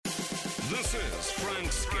This is Frank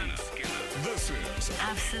Skinner. This is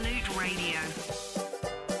Absolute Radio.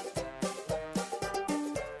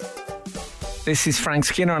 This is Frank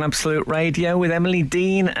Skinner on Absolute Radio with Emily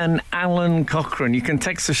Dean and Alun Cochrane. You can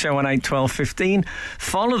text the show on 81215,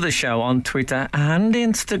 follow the show on Twitter and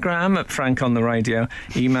Instagram at Frank on the Radio,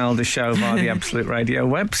 email the show via the Absolute Radio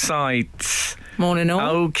website. Morning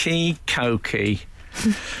all. Okie dokie.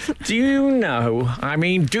 Do you know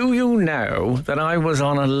that I was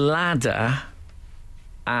on a ladder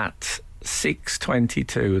at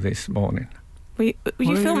 6:22 this morning? Were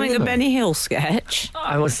you filming a Benny Hill sketch?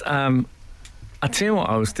 I was... I'll tell you what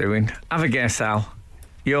I was doing. Have a guess, Al.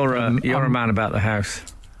 You're a man about the house.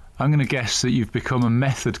 I'm going to guess that you've become a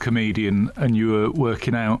method comedian and you were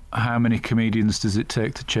working out how many comedians does it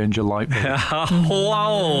take to change a light bulb.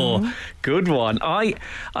 Whoa, good one.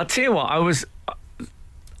 I'll tell you what,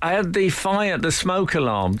 I had the smoke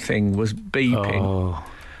alarm thing was beeping. Oh.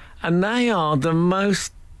 And they are the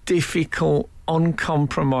most difficult,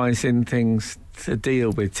 uncompromising things to deal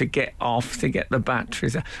with, to get off, to get the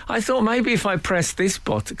batteries out. I thought maybe if I pressed this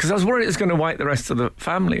button, because I was worried it was going to wake the rest of the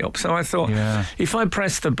family up, so I thought if I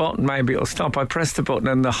press the button maybe it'll stop. I pressed the button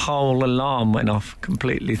and the whole alarm went off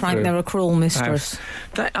completely. Frank, they're a cruel mistress.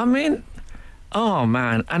 Oh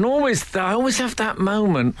man, and I always have that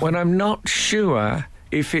moment when I'm not sure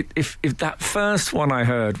if that first one I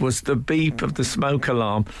heard was the beep of the smoke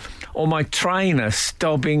alarm or my trainer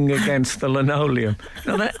stobbing against the linoleum.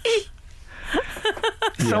 You know, that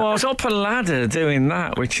So I was up a ladder doing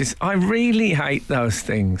that, I really hate those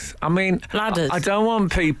things. I mean, ladders. I don't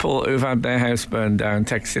want people who've had their house burned down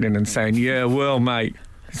texting in and saying, yeah, well, mate,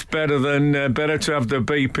 it's better to have the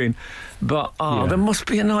beeping. But, there must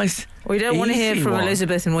be a nice... We don't want to hear from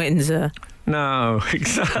Elizabeth in Windsor. No,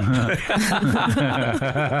 exactly.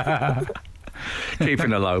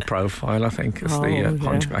 Keeping a low profile, I think, as the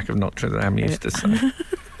Hunchback of Notre Dame used to say.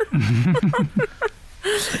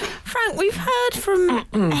 Frank, we've heard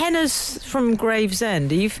from Henna's from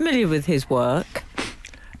Gravesend. Are you familiar with his work?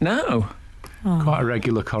 No. Quite a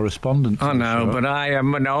regular correspondent. I know, but I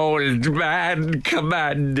am an old man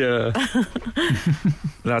commander.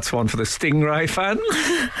 That's one for the Stingray fans.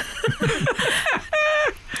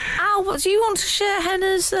 Al, do you want to share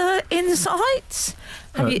Henna's insights?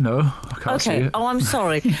 No, I can't see it. Oh, I'm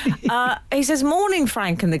sorry. He says, morning,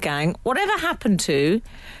 Frank and the gang. Whatever happened to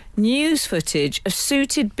news footage of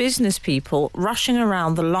suited business people rushing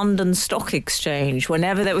around the London Stock Exchange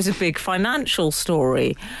whenever there was a big financial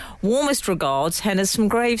story? Warmest regards, Henna's from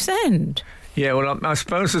Gravesend. Yeah, well, I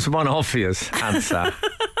suppose there's one obvious answer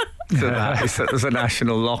to that, is that there's a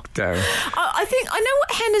national lockdown. I think I know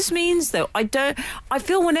what Henna's means, though. I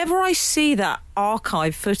feel whenever I see that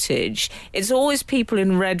archive footage, it's always people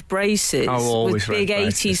in red braces with big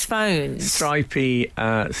 80s phones. Stripy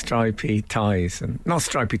ties. And not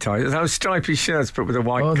stripy ties, those stripy shirts but with a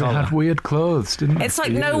white collar. They had weird clothes, didn't they? It's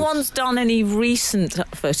like no one's done any recent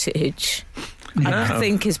footage. I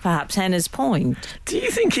think is perhaps Henna's point. Do you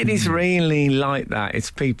think it is really like that? It's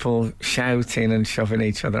people shouting and shoving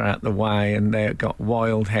each other out the way, and they've got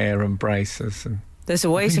wild hair and braces. And there's a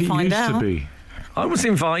way to find out. To be. I was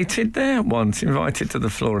invited there once, invited to the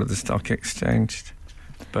floor of the Stock Exchange.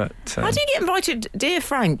 But how do you get invited, dear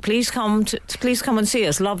Frank? Please come and see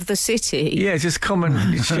us. Love the city. Yeah, just come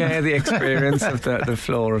and share the experience of the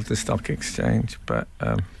floor of the Stock Exchange. But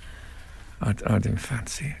I didn't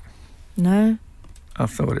fancy it. No? I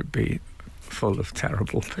thought it'd be full of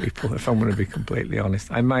terrible people, if I'm going to be completely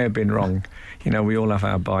honest. I may have been wrong. You know, we all have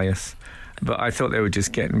our bias. But I thought they were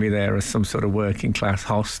just getting me there as some sort of working class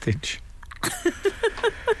hostage.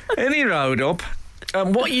 Any road up.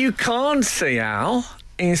 What you can't see, Al,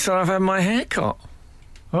 is that I've had my hair cut.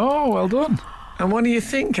 Oh, well done. And what do you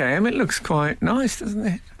think, Em? It looks quite nice, doesn't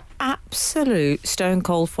it? Absolute stone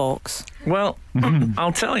cold fox. Well,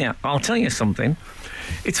 I'll tell you something.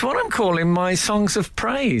 It's what I'm calling my Songs of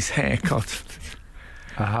Praise haircut.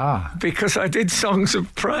 Aha. Because I did Songs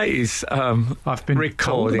of Praise I've been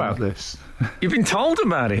recording. told about this. You've been told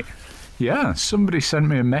about it? Yeah, somebody sent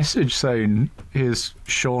me a message saying, here's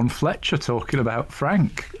Sean Fletcher talking about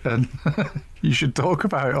Frank, and you should talk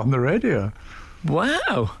about it on the radio.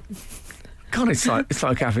 Wow. God, it's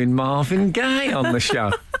like having Marvin Gaye on the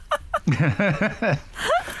show.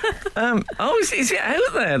 Is it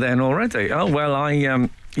out there then already? Oh, well,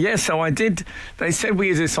 so I did. They said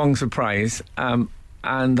we did Songs of Praise, and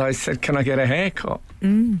I said, can I get a haircut?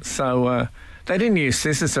 So they didn't use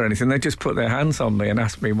scissors or anything. They just put their hands on me and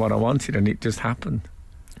asked me what I wanted, and it just happened.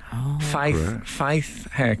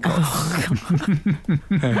 Faith haircut.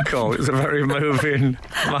 Haircut. It was a very moving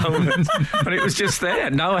moment. But it was just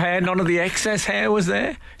there. No hair, none of the excess hair was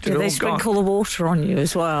there. Did they sprinkle the water on you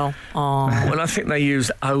as well? Oh. Well, I think they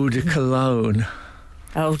use eau de cologne.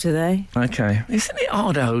 Oh, do they? Okay. Isn't it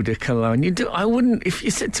odd, eau de cologne? I wouldn't, if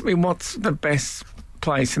you said to me, what's the best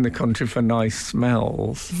place in the country for nice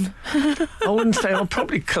smells, I wouldn't say,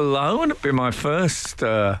 probably cologne would be my first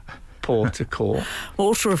port of call.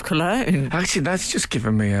 Water of cologne. Actually, that's just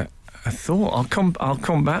given me a thought. I'll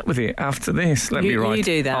come back with it after this. Let me write. You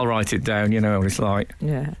do that. I'll write it down. You know what it's like.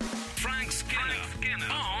 Yeah. Frank Skinner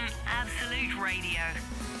on Absolute Radio.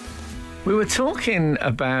 We were talking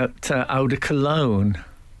about eau de cologne.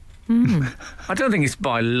 I don't think it's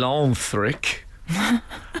by Lanthric.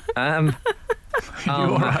 You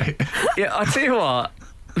all right? Yeah, I tell you what.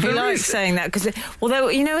 He likes saying that because, although,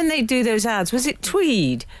 you know, when they do those ads, was it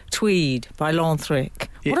Tweed? Tweed by Lanthric.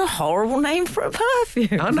 Yeah. What a horrible name for a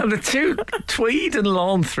perfume. I know the two, Tweed and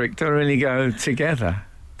Lanthric, don't really go together,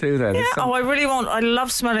 do they? Yeah, I love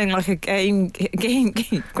smelling like a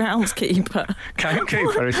groundskeeper.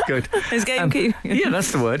 Gamekeeper is good. It's gamekeeper. Yeah,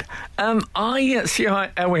 that's the word. I see how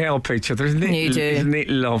we help each other, isn't it? You do. Isn't it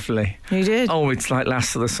lovely? You did. Oh, it's like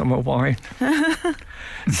last of the summer wine.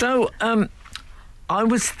 So, I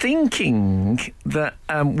was thinking that,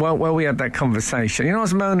 while we had that conversation, you know, I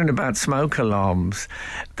was moaning about smoke alarms,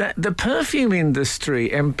 that the perfume industry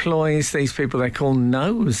employs these people they call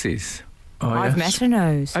noses. Oh, I've yes. met a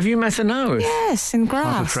nose. Have you met a nose? Yes, in I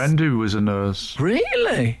grass. have a friend who was a nurse.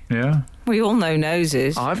 Really? Yeah. We all know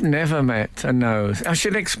noses. I've never met a nose. I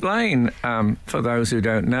should explain, for those who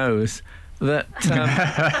don't know, that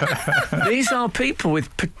these are people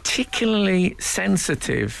with particularly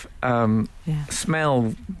sensitive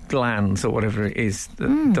smell glands or whatever it is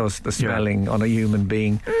that does the smelling on a human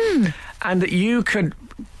being. And that you can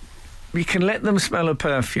let them smell a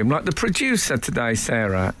perfume. Like the producer today,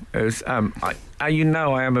 Sarah, who's, you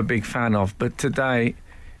know I am a big fan of, but today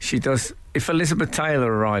she does... If Elizabeth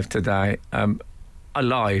Taylor arrived today,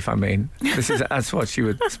 alive, I mean, that's what she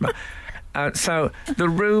would smell. So the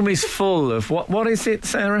room is full of what is it,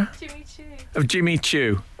 Sarah? Jimmy Choo. Of Jimmy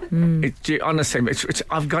Choo. Honestly,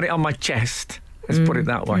 I've got it on my chest. Let's put it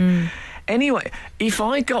that way. Anyway, if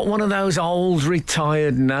I got one of those old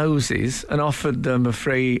retired noses and offered them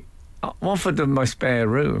my spare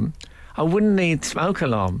room, I wouldn't need smoke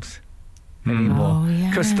alarms anymore,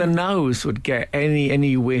 because the nose would get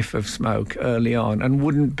any whiff of smoke early on and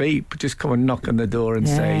wouldn't beep, just come and knock on the door and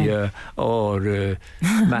say,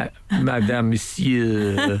 Madame,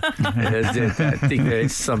 Monsieur, I think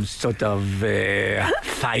there's some sort of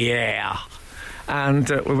fire. And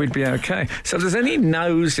we'd be okay. So if there's any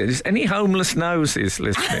homeless noses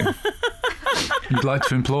listening, You'd like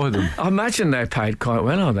to employ them? I imagine they're paid quite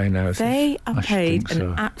well, are they, noses? They are I should paid think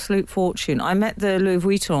so. an absolute fortune. I met the Louis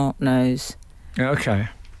Vuitton nose. Okay.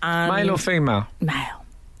 Male or female? Male.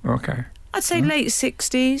 Okay. I'd say late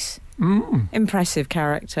 60s. Impressive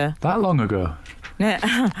character. That long ago? Yeah.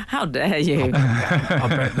 How dare you? I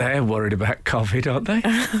bet they're worried about COVID, aren't they?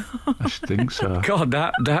 I should think so. God,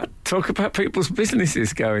 that talk about people's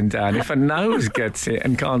businesses going down. If a nose gets it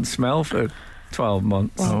and can't smell for 12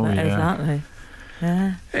 months. Oh, yeah. Exactly.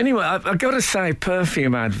 Yeah. Anyway, I've got to say,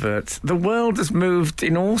 perfume adverts, the world has moved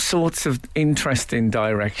in all sorts of interesting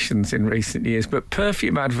directions in recent years, but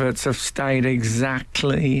perfume adverts have stayed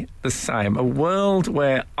exactly the same. A world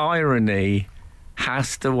where irony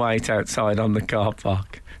has to wait outside on the car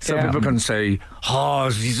park. So people can say,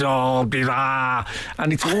 and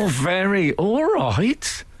it's all very all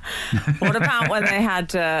right. What about when they had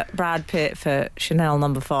Brad Pitt for Chanel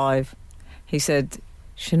No. 5? He said,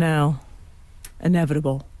 Chanel,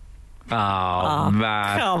 inevitable. Oh,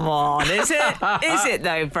 man. Come on, is it? Is it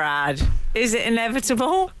though, Brad? Is it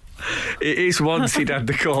inevitable? It is once he'd had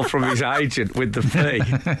the call from his agent with the fee.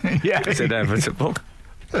 Yeah. It's inevitable.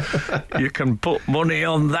 You can put money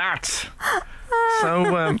on that.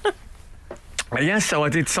 So, so I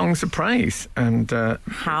did Songs of Praise, and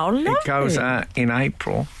How lovely. it goes out in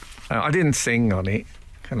April. I didn't sing on it,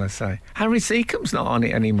 can I say? Harry Seacombe's not on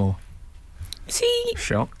it anymore. See?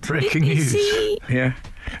 Shocked. Breaking news. Yeah.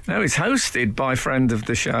 No, it's hosted by friend of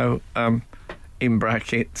the show, in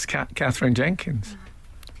brackets, Catherine Jenkins.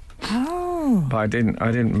 Oh. But I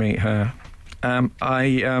didn't meet her.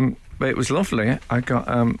 But it was lovely. I got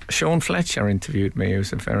Sean Fletcher interviewed me,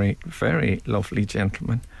 who's a very, very lovely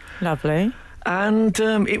gentleman. Lovely. And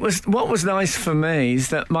what was nice for me is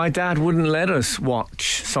that my dad wouldn't let us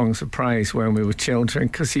watch Songs of Praise when we were children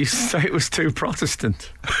because he used to say it was too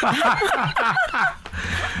Protestant.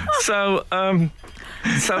 So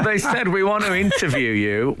So they said, we want to interview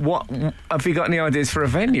you. What have you got any ideas for a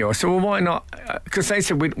venue? I said, well, why not? Because they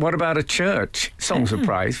said, what about a church? Songs of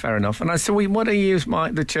Praise, fair enough. And I said, well, why don't you use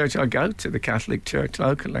the church I go to, the Catholic church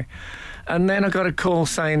locally? And then I got a call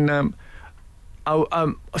saying,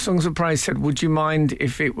 Songs of Praise said, would you mind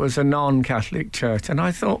if it was a non-Catholic church? And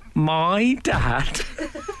I thought, my dad,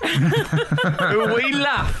 who we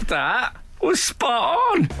laughed at, was spot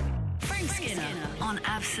on. Frank Skinner on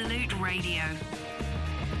Absolute Radio.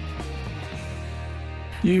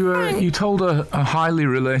 You told a highly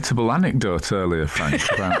relatable anecdote earlier, Frank,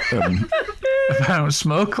 about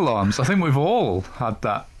smoke alarms. I think we've all had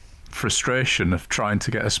that frustration of trying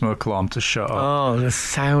to get a smoke alarm to shut up. Oh, the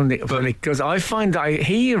sound, because I find I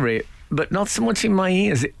hear it, but not so much in my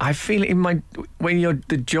ears. I feel it in when you're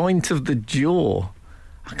the joint of the jaw.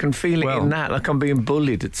 I can feel it in that, like I'm being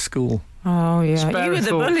bullied at school. Oh, yeah. Spare You were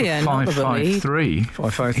the bullier, not the bullied.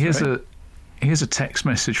 553. Here's a text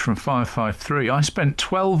message from 553. I spent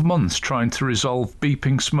 12 months trying to resolve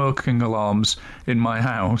beeping smoking alarms in my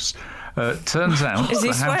house. Turns out...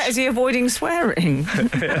 Is he avoiding swearing?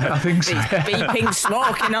 I think so. Beeping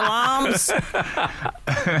smoking alarms.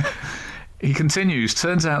 He continues,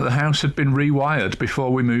 turns out the house had been rewired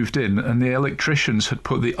before we moved in and the electricians had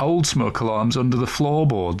put the old smoke alarms under the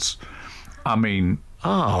floorboards. I mean...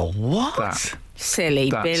 Oh, what? Silly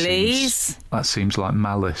Billies. That seems like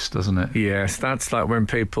malice, doesn't it? Yes, that's like when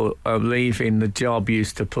people are leaving the job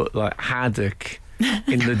used to put like haddock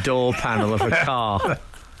in the door panel of a car.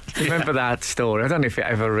 Do you remember that story? I don't know if it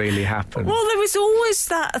ever really happened. Well, there was always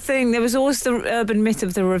that thing. There was always the urban myth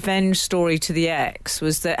of the revenge story to the ex,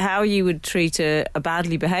 was that how you would treat a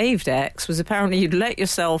badly behaved ex was apparently you'd let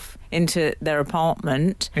yourself into their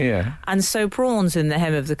apartment and sew prawns in the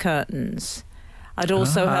hem of the curtains. I'd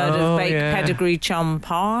also heard of baked pedigree chum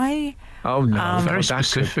pie. Oh, no. Very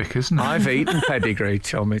specific, isn't it? I've eaten pedigree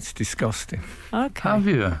chum. It's disgusting. Okay. Have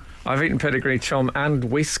you? I've eaten pedigree chum and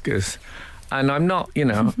whiskers. And I'm not,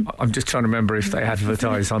 I'm just trying to remember if they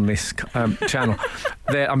advertise on this channel.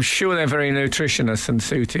 I'm sure they're very nutritious and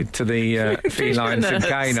suited to the felines and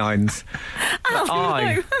canines. But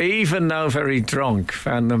I, even though very drunk,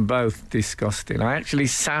 found them both disgusting. I actually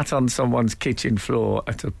sat on someone's kitchen floor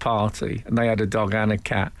at a party, and they had a dog and a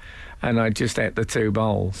cat, and I just ate the two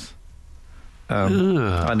bowls. I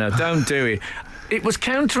know, don't do it. It was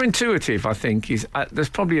counterintuitive, I think. There's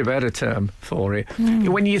probably a better term for it.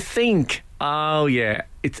 When you think... Oh, yeah,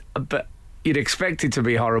 but you'd expect it to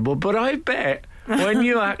be horrible, but I bet when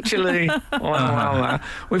you actually...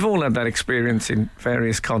 we've all had that experience in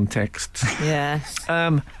various contexts. Yes.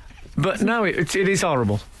 But no, it is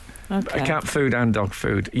horrible. Okay. Cat food and dog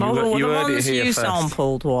food. The ones you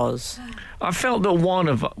sampled was... I felt that one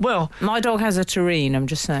of... Well... My dog has a tureen, I'm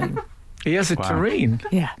just saying. He has a tureen?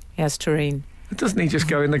 Yeah, he has tureen. Doesn't he just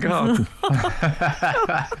go in the garden?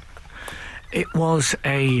 It was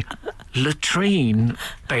a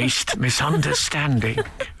latrine-based misunderstanding.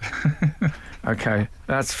 Okay,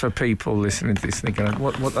 that's for people listening to this thinking,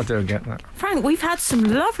 what I don't get that. Frank, we've had some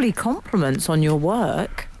lovely compliments on your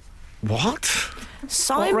work. What?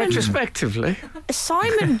 Simon, retrospectively?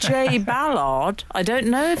 Simon J. Ballard, I don't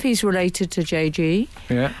know if he's related to JG.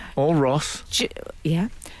 Yeah, or Ross.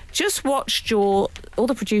 Just watched or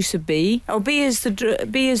the producer B. B is the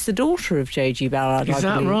daughter of JG Ballard. Is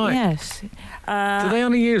that right? Yes. Do they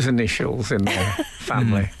only use initials in their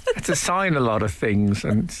family? It's to sign a lot of things,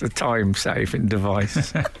 and it's a time-saving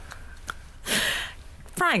device.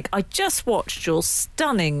 Frank, I just watched your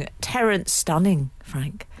stunning,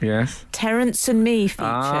 Frank. Yes. Terence and Me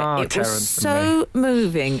feature. It was so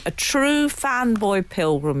moving, a true fanboy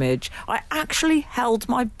pilgrimage. I actually held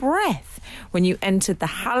my breath when you entered the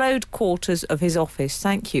hallowed quarters of his office.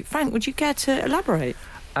 Thank you. Frank, would you care to elaborate?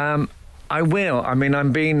 I will. I mean,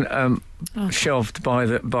 I'm being shoved by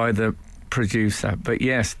the producer, but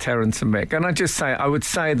yes, Terence and Mick. And I would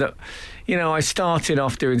say that, I started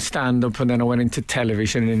off doing stand-up and then I went into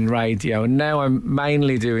television and radio, and now I'm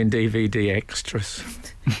mainly doing DVD extras.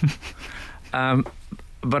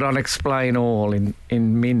 But I'll explain all in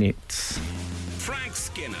minutes. Frank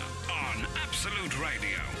Skinner on Absolute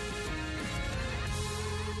Radio.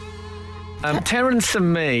 Terence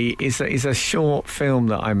and Me is a short film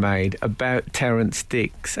that I made about Terence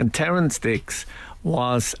Dicks, and Terence Dicks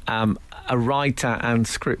was a writer and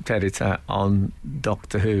script editor on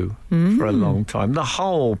Doctor Who for a long time. The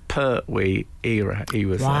whole Pertwee era he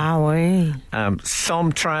was Wowee.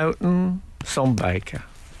 Some Troughton, some Baker.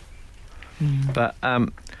 But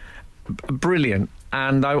brilliant.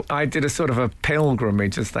 And I did a sort of a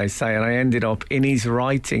pilgrimage, as they say, and I ended up in his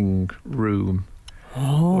writing room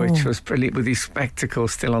which was brilliant, with his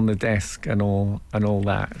spectacles still on the desk and all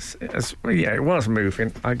that. It was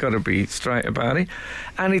moving. I got to be straight about it.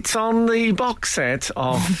 And it's on the box set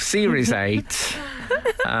of Series 8,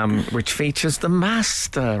 which features the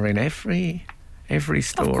Master in every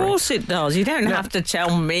story. Of course it does. You don't have to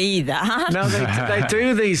tell me that. No, they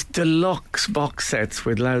do these deluxe box sets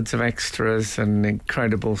with loads of extras and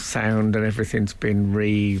incredible sound, and everything's been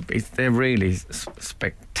they're really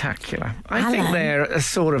spectacular. I think they're a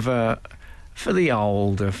sort of for the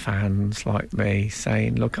older fans like me,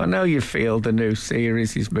 saying, look, I know you feel the new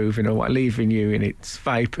series is moving away, leaving you in its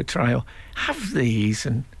vapour trail. Have these,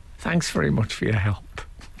 and thanks very much for your help.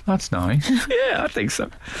 That's nice. Yeah, I think so.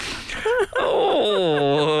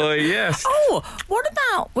 Oh, yes. Oh, what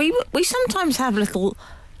about we sometimes have little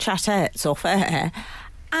chatettes off air,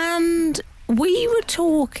 and we were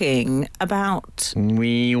talking about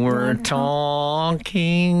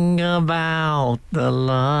the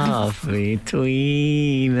love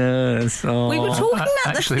between us all. We were talking about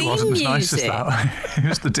Actually, the it theme wasn't as nice as music. that. It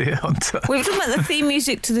was the Deer Hunter. We were talking about the theme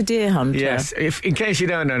music to the Deer Hunter. Yes, in case you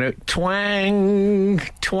don't know, twang,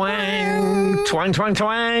 twang, twang, twang,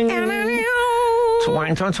 twang.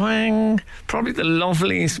 Twang, twang, twang. Probably the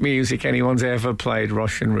loveliest music anyone's ever played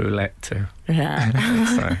Russian roulette to. Yeah.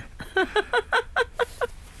 So.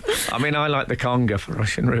 I mean, I like the conga for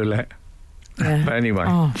Russian roulette. Yeah. But anyway.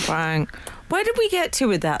 Oh, Frank. Where did we get to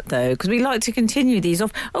with that, though? Because we like to continue these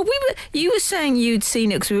off. Oh, you were saying you'd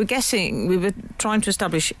seen it, because we were trying to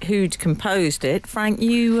establish who'd composed it. Frank,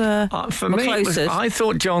 you for were me, closest. I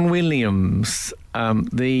thought John Williams,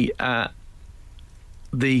 the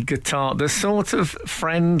guitar, the sort of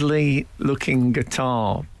friendly-looking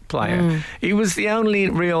guitar player. He was the only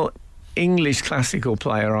real English classical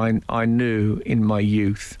player I knew in my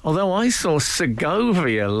youth. Although I saw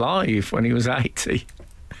Segovia live when he was 80.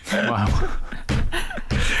 Wow.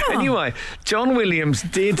 Anyway, John Williams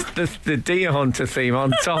did the Deer Hunter theme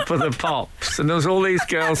on Top of the Pops, and there was all these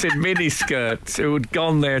girls in miniskirts who had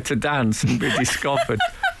gone there to dance and be discovered.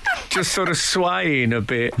 Just sort of swaying a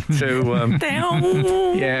bit to,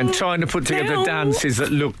 and trying to put together dances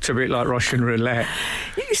that looked a bit like Russian roulette.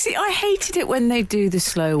 You see, I hated it when they do the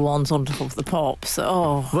slow ones on Top of the Pops.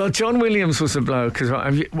 Oh. Well, John Williams was a bloke, because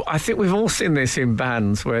I think we've all seen this in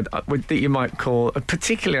bands that you might call,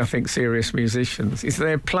 particularly I think serious musicians, is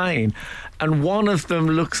they're playing and one of them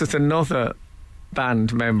looks at another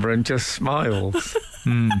band member and just smiles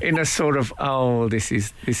in a sort of, this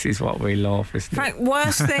is what we love, isn't Frank, it?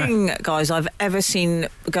 worst thing, guys, I've ever seen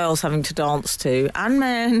girls having to dance to, and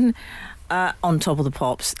men, on Top of the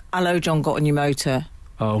Pops. Hello, John, got a new motor.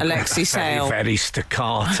 Alexi Sale. Very, very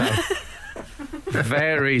staccato.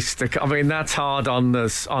 Very staccato. I mean, that's hard on the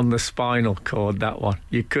spinal cord, that one.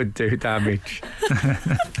 You could do damage.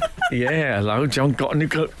 Yeah, hello, John, got a new...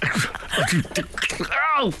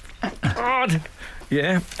 Oh, God.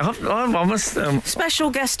 Yeah, I must...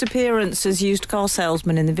 Special guest appearance as used car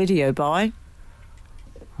salesman in the video by...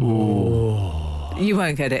 Oh. You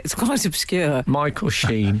won't get it. It's quite obscure. Michael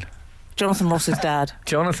Sheen. Jonathan Ross's dad.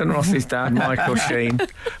 Jonathan Ross's dad, Michael Sheen.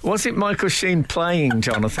 Was it Michael Sheen playing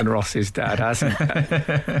Jonathan Ross's dad, hasn't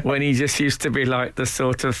it? When he just used to be like the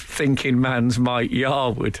sort of thinking man's Mike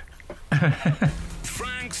Yarwood.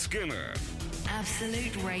 Frank Skinner.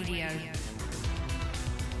 Absolute Radio.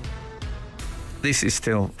 This is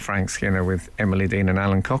still Frank Skinner with Emily Dean and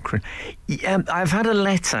Alan Cochrane. I've had a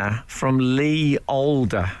letter from Lee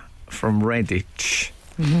Alder from Redditch.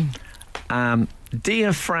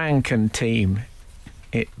 Dear Frank and team,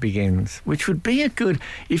 it begins, which would be a good...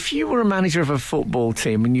 If you were a manager of a football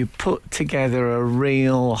team and you put together a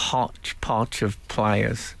real hodgepodge of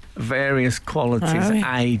players, various qualities,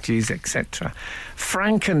 ages, etc.,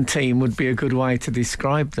 Frank and team would be a good way to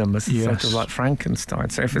describe them, as sort of like Frankenstein.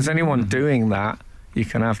 So if there's anyone doing that, you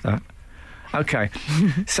can have that. Okay.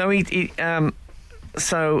 So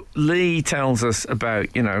so Lee tells us about,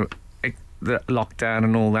 the lockdown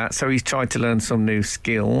and all that. So he's tried to learn some new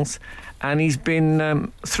skills, and he's been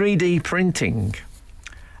 3D printing.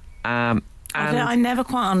 And I never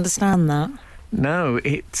quite understand that. No,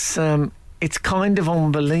 it's kind of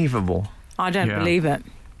unbelievable. I don't believe it.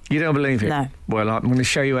 You don't believe it? No. Well, I'm going to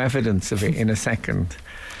show you evidence of it in a second.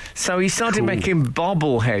 So he started making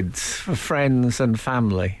bobbleheads for friends and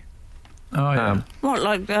family. Oh, yeah. What,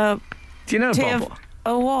 like... do you know bobble?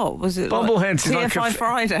 Oh, what? Was it Bobbleheads is TFI like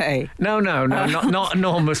Friday? No, not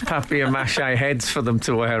enormous papier-mâché heads for them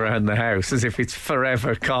to wear around the house as if it's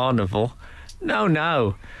forever carnival.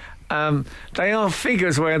 No. They are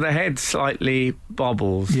figures where the head slightly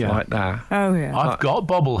bobbles like that. Oh, yeah. I've got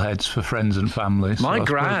bobbleheads for friends and family. So My I suppose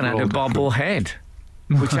gran we're had all a different. bobblehead.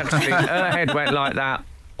 which actually her head went like that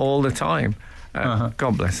all the time.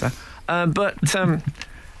 God bless her. But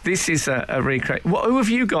this is a recreate. Who have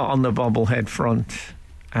you got on the bobblehead front,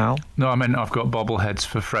 Al? No, I mean, I've got bobbleheads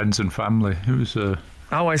for friends and family. It was a...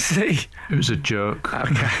 Oh, I see. It was a joke.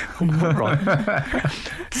 Okay, right.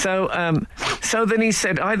 So then he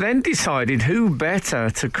said, I then decided who better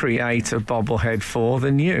to create a bobblehead for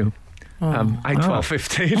than you. 8, 12,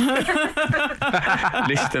 15.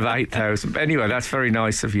 List of 8,000. Anyway, that's very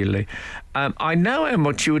nice of you, Lee. I know how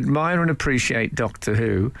much you admire and appreciate Doctor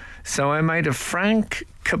Who, so I made a Frank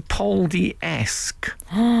Capaldi-esque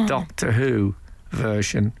Doctor Who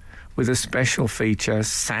version with a special feature,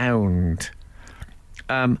 sound.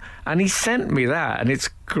 And he sent me that, and it's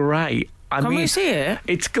great. Can we see it?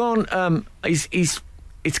 It's gone.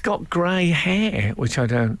 It's got grey hair, which I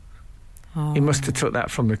don't. He must have took that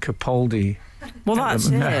from the Capaldi. Well, that's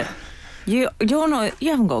it. You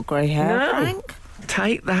haven't got grey hair, No. Frank.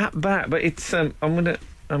 Take that back. But it's. I'm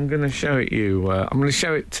gonna show it you. I'm gonna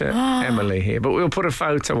show it to Emily here. But we'll put a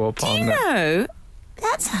photo up on. You know,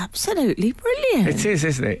 that's absolutely brilliant. It is,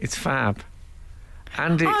 isn't it? It's fab.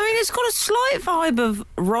 And I mean, it's got a slight vibe of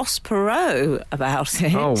Ross Perot about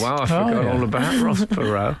it. Oh wow! I forgot all about Ross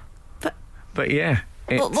Perot. But yeah.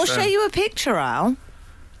 We'll show you a picture, Al.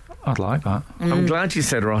 I'd like that. I'm glad you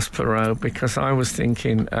said Ross Perot because I was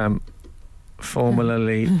thinking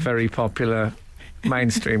formerly very popular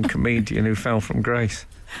mainstream comedian who fell from grace.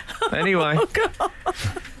 Anyway.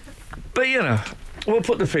 But you know, we'll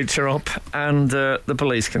put the picture up and the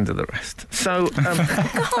police can do the rest. So,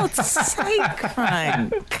 God's sake,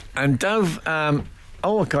 Frank. and Dove,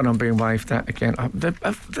 oh God, I'm being waved at again.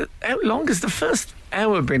 How long has the first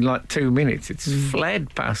hour been? Like 2 minutes. It's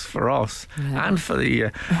fled past for us and for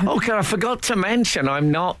the... okay, I forgot to mention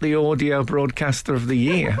I'm not the audio broadcaster of the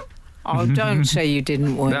year. Oh, don't say you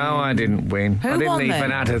didn't win. No, I didn't win. Who I didn't won even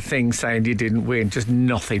then? add a thing saying you didn't win. Just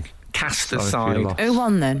nothing. Cast Sorry for your aside. loss. Who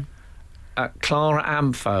won then? Clara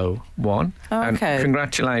Ampho won. Oh, And okay.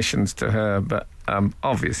 congratulations to her, but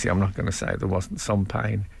obviously I'm not going to say there wasn't some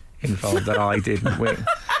pain involved that I didn't win.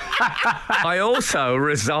 I also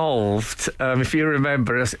resolved, if you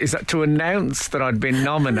remember, is that to announce that I'd been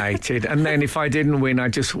nominated, and then if I didn't win, I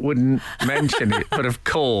just wouldn't mention it. But of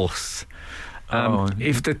course,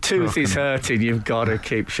 if the tooth is hurting, you've got to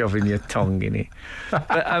keep shoving your tongue in it.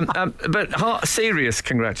 But serious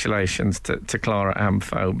congratulations to Clara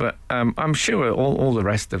Ampho. But I'm sure all the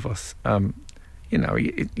rest of us, you know,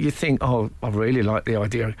 you think, oh, I really like the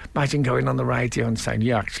idea. Imagine going on the radio and saying,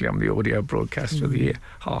 yeah, actually, I'm the audio broadcaster of the year.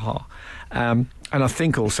 Ha ha. And I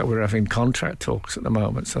think also we're having contract talks at the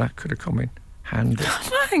moment, so that could have come in handy.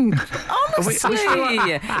 Frank, honestly.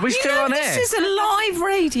 Are we still on air? This is a live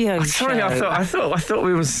radio show. Sorry, I thought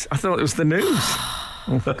it was the news.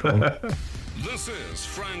 This is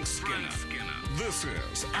Frank Skinner. This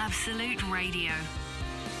is Absolute Radio.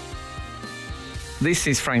 This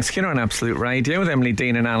is Frank Skinner on Absolute Radio with Emily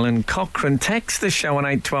Dean and Alan Cochrane. Text the show on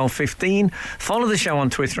 81215. Follow the show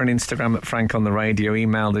on Twitter and Instagram at Frank on the Radio.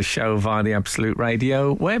 Email the show via the Absolute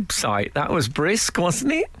Radio website. That was brisk,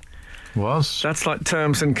 wasn't it? Was. That's like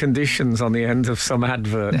terms and conditions on the end of some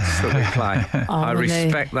adverts that we play. I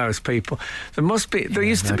respect those people. There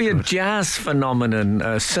used to be a jazz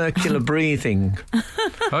phenomenon, circular breathing.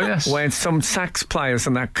 Oh, yes. Where some sax players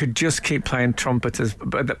and that could just keep playing trumpeters,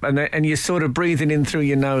 and you're sort of breathing in through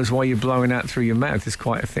your nose while you're blowing out through your mouth is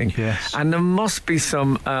quite a thing. Yes. And there must be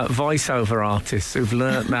some voiceover artists who've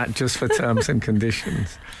learnt that just for terms and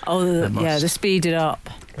conditions. Oh, yeah, the speed it up.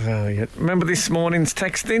 Oh, yeah. Remember this morning's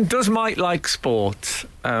texting? Does Mike like sport?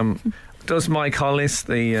 Does Mike Hollis,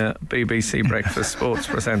 the BBC breakfast sports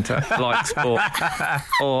presenter, like sport?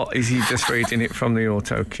 Or is he just reading it from the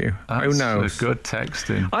auto cue? Who knows? A good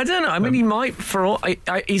texting. I don't know. I mean, he might.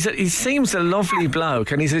 He seems a lovely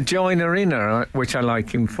bloke, and he's a joiner-inner, which I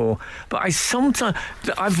like him for. But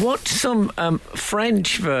I've watched some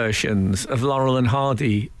French versions of Laurel and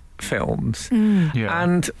Hardy films,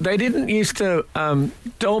 and they didn't used to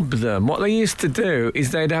dub them. What they used to do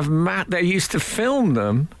is they used to film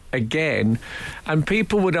them again, and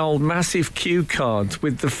people would hold massive cue cards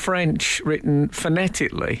with the French written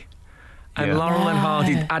phonetically. And Laurel and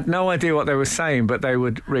Hardy had no idea what they were saying, but they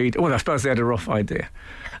would read. Well, I suppose they had a rough idea.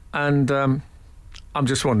 And I'm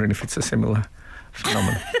just wondering if it's a similar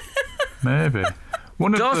phenomenon. Maybe.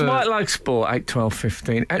 Does Mike like sport? 8, 12,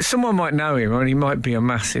 15. Someone might know him, and he might be a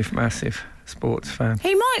massive, massive sports fan.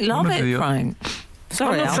 He might love it, Frank.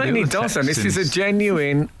 Sorry, I'm not Al. saying he The doesn't. This is a Texans.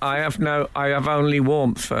 genuine. I have only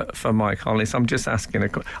warmth for Mike Hollis. I'm just asking.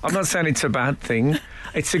 I'm not saying it's a bad thing.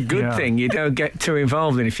 It's a good thing. You don't get too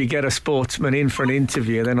involved in. If you get a sportsman in for an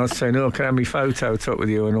interview, then I'd say, "No, can I have my photo took with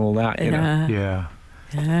you and all that?" You know. Yeah.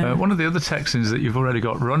 One of the other texts that you've already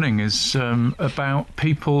got running is about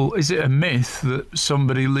people. Is it a myth that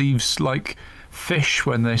somebody leaves like fish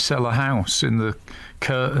when they sell a house in the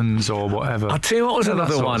curtains or whatever? I'll tell you what was That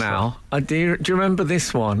another sort of one, stuff. Al. Do you remember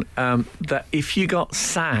this one? That if you got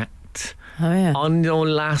sacked Oh, on your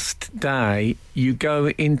last day, you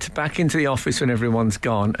go back into the office when everyone's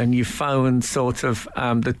gone, and you phone sort of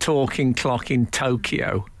the talking clock in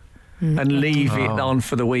Tokyo. And leave it on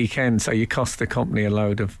for the weekend, so you cost the company a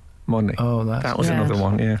load of money. Oh, that was another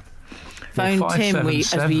one, yeah. Phone Well, Tim, as we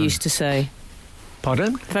 577. used to say.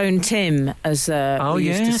 Pardon? Phone Tim, as we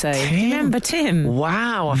used to say. Tim. Remember Tim?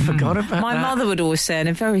 Wow, I forgot about My that. mother would always say in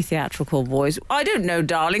a very theatrical voice, I don't know,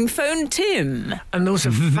 darling, phone Tim. And there was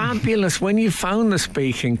a fabulous, when you phoned the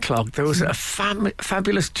speaking clock, there was a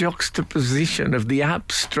fabulous juxtaposition of the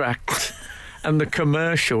abstract and the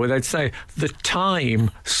commercial where they'd say, the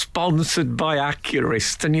Time, sponsored by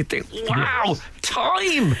Accurist. And you'd think, wow,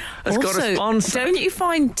 Time has got a sponsor. Don't you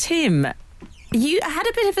find Tim... You had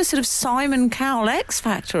a bit of a sort of Simon Cowell X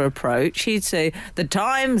Factor approach. He'd say, the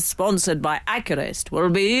Time sponsored by Accurist will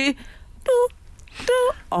be...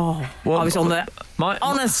 Oh, Well, I was on the... my-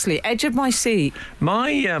 honestly, edge of my seat.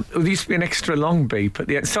 There used to be an extra long beep at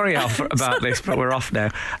the end. Sorry, Al, about this, but we're off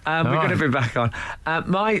now. We're going to be back on.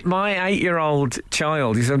 My 8-year-old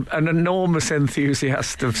child is an enormous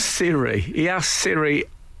enthusiast of Siri. He asks Siri...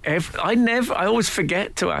 I always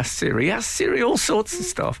forget to ask Siri. He asks Siri all sorts of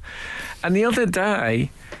stuff. And the other day,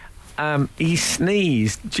 he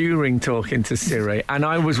sneezed during talking to Siri, and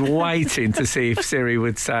I was waiting to see if Siri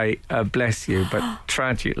would say, bless you, but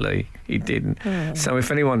tragically, he didn't. So if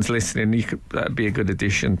anyone's listening, that'd be a good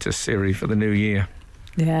addition to Siri for the new year.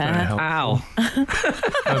 Yeah. Al.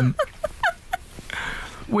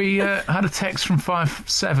 We had a text from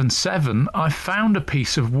 577. I found a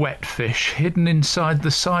piece of wet fish hidden inside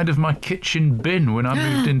the side of my kitchen bin when I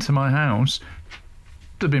moved into my house.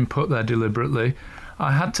 It had been put there deliberately.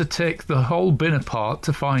 I had to take the whole bin apart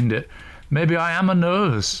to find it. Maybe I am a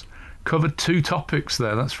nose. Covered 2 topics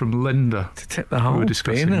there. That's from Linda. To take the We whole were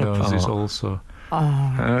discussing bin noses apart. also.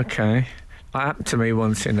 Okay. That happened to me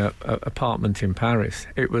once in an apartment in Paris.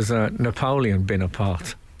 It was a Napoleon bin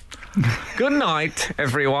apart. Good night,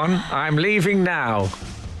 everyone. I'm leaving now.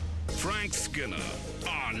 Frank Skinner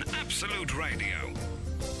on Absolute Radio.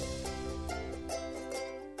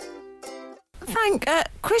 Frank,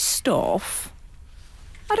 Christoph.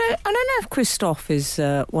 I don't know if Christoph is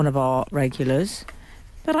one of our regulars,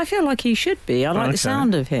 but I feel like he should be. I like Okay. the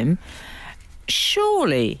sound of him.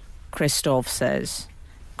 Surely, Christoph says.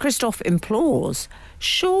 Christoph implores.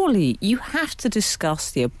 Surely you have to discuss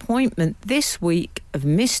the appointment this week of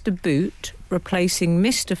Mr. Boot replacing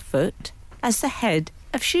Mr. Foot as the head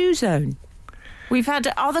of ShoeZone. We've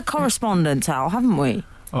had other correspondents, Al, haven't we?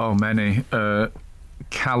 Oh, many.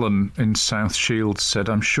 Callum in South Shields said,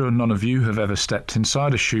 I'm sure none of you have ever stepped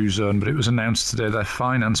inside a ShoeZone, but it was announced today their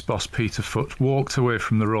finance boss, Peter Foot, walked away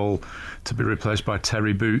from the role to be replaced by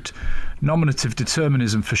Terry Boot. Nominative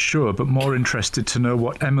determinism for sure, but more interested to know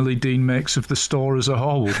what Emily Dean makes of the store as a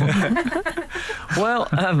whole. Well,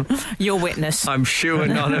 Your witness. I'm sure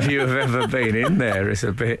none of you have ever been in there. It's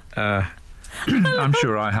a bit... I'm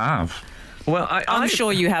sure I have. Well, I'm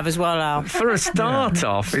sure you have as well, Al. For a start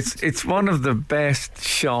off, it's one of the best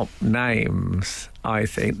shop names, I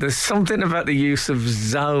think. There's something about the use of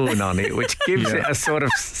zone on it, which gives it a sort of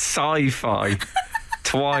sci-fi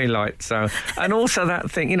Twilight Zone. And also that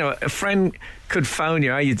thing, a friend could phone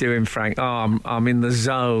you, how you doing, Frank? Oh, I'm in the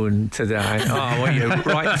zone today. Oh, well, you're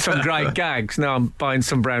writing some great gags. No, I'm buying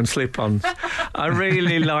some brown slip-ons. I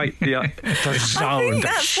really like the zone.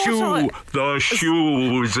 that's what The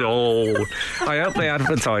shoe zone. I hope they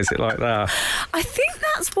advertise it like that. I think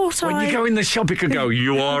that's what When you go in the shop, you could go,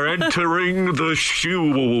 you are entering the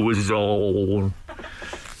shoe zone.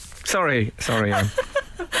 Sorry, Anne.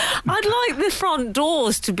 I'd like the front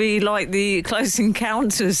doors to be like the Close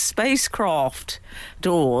Encounters spacecraft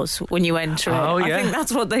doors when you enter it. Oh, yeah. I think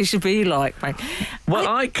that's what they should be like, Frank. Well,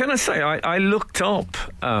 I looked up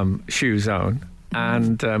ShoeZone,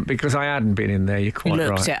 and because I hadn't been in there, you're quite You right.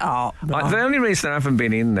 looked it up. The only reason I haven't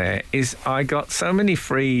been in there is I got so many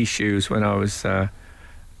free shoes when I was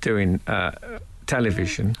doing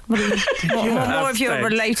television. More of your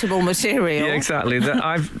Thanks. relatable material. Yeah, exactly.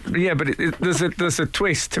 But there's a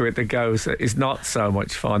twist to it that goes that is not so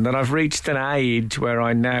much fun. That I've reached an age where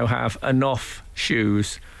I now have enough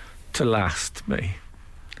shoes to last me.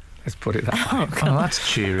 Let's put it that way. Oh, that's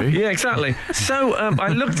cheery. Yeah, exactly. So I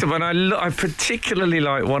looked up and I particularly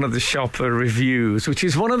like one of the shopper reviews, which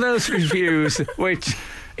is one of those reviews which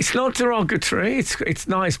it's not derogatory. It's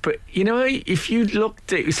nice, but you know, if you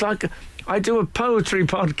looked at it, it's like I do a poetry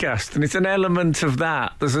podcast, and it's an element of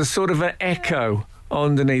that. There's a sort of an echo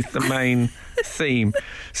underneath the main theme.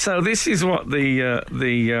 So this is what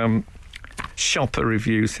the shopper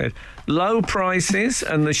review said. Low prices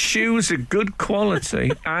and the shoes are good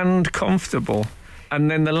quality and comfortable. And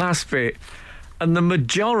then the last bit, and the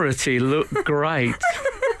majority look great.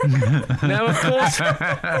 Now, of course,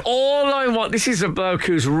 all I want, this is a bloke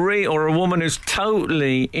who's or a woman who's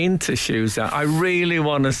totally into shoes. I really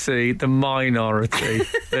want to see the minority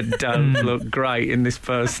that don't look great in this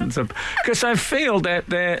person's, because I feel that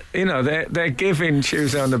they're giving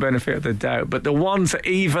ShoeZone the benefit of the doubt, but the ones that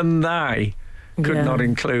even they could not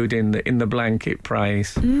include in the blanket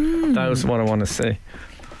praise, those are what I want to see.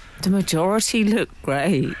 The majority look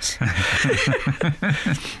great.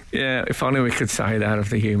 Yeah, if only we could say that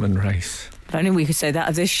of the human race. If only we could say that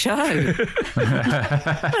of this show.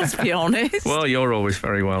 Let's be honest. Well, you're always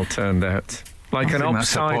very well turned out. Like an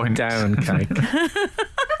upside down cake.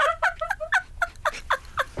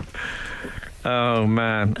 Oh,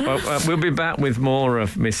 man. Well, we'll be back with more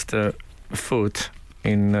of Mr. Foot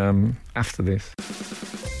in after this.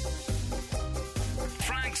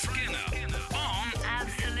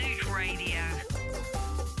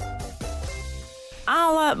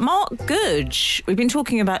 Our Mark Goodge, we've been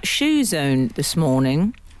talking about ShoeZone this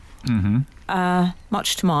morning,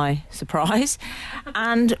 much to my surprise.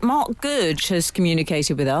 And Mark Goodge has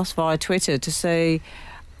communicated with us via Twitter to say,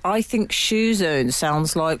 I think ShoeZone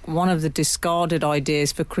sounds like one of the discarded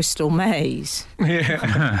ideas for Crystal Maze. Yeah.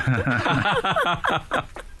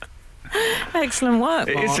 Excellent work,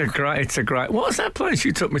 Mark. It's a great. What was that place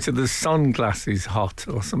you took me to? The Sunglasses Hut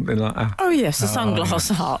or something like that? Oh, yes, the Sunglass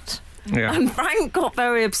Hut. Yeah. And Frank got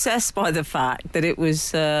very obsessed by the fact that it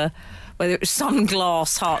was whether it was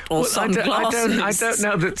Sunglass Hut or sunglasses. I don't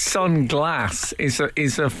know that sunglass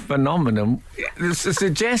is a phenomenon. The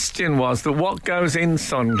suggestion was that what goes in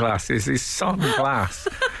sunglasses is sunglass.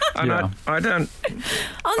 And I don't.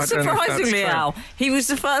 Unsurprisingly, Al, he was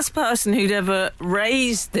the first person who'd ever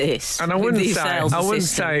raised this. And I wouldn't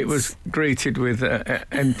say it was greeted with an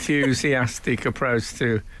enthusiastic approach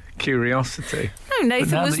to curiosity. No,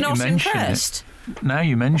 Nathan was not impressed. Now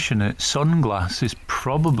you mention it, sunglass is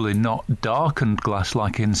probably not darkened glass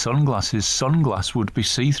like in sunglasses. Sunglass would be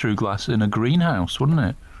see-through glass in a greenhouse, wouldn't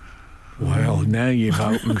it? Well, now you've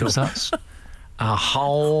opened up that's a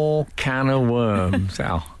whole can of worms,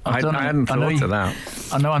 Al. I hadn't thought of that.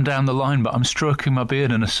 I know I'm down the line, but I'm stroking my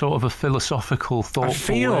beard in a sort of a philosophical,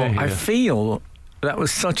 thoughtful way here. I feel that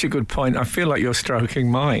was such a good point. I feel like you're stroking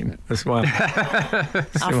mine as well. I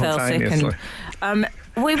felt sickened.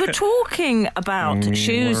 We were talking about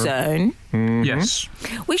ShoeZone. Mm-hmm. Yes.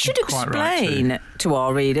 We should explain to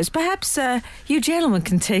our readers. Perhaps you gentlemen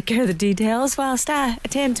can take care of the details whilst I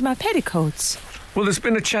attend to my petticoats. Well, there's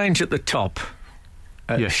been a change at the top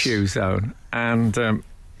at ShoeZone, and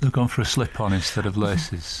they've gone for a slip-on instead of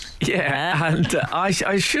laces. Yeah, and I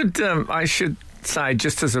should say,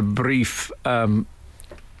 just as a brief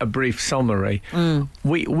summary,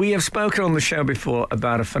 we have spoken on the show before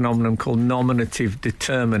about a phenomenon called nominative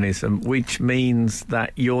determinism, which means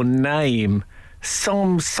that your name,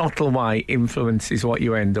 some subtle way, influences what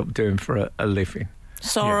you end up doing for a living.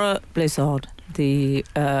 Sarah Blizzard, the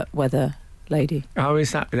weather lady. Oh,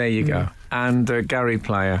 is that? There you go. And Gary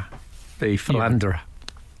Player, the philanderer.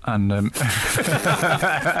 And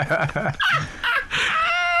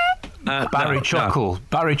Barry Chuckle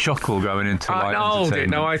going into light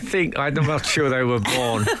entertainment. No, I'm not sure they were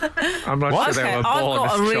born. I'm not sure they were born. I've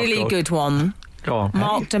got a really good one. Go on.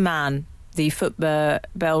 Mark de Man, the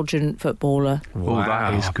Belgian footballer. Wow,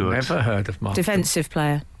 that is good. Never heard of Mark. Defensive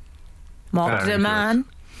player. Mark de Man.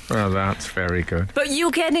 Well, that's very good. But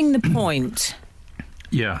you're getting the point.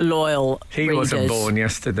 Yeah. Loyal He readers. wasn't born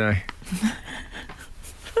yesterday.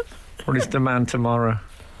 What is the man tomorrow?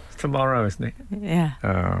 It's tomorrow, isn't it? Yeah.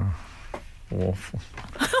 Oh, awful.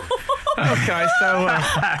 Okay,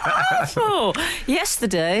 so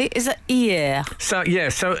yesterday is a year. So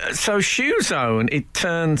ShoeZone, it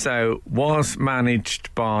turns out, was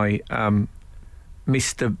managed by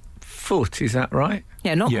Mr. Foot. Is that right?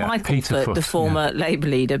 Yeah, not Michael Foot, the former Labour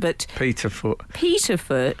leader, but Peter Foot. Peter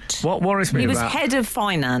Foot. What worries me about... He was head of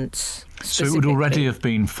finance. So it would already have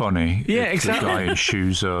been funny. Yeah, if exactly. The guy in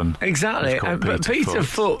ShoeZone. Exactly. But Peter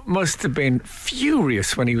Foot must have been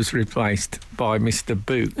furious when he was replaced by Mr.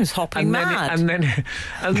 Boot. He was hopping mad. And then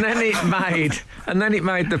it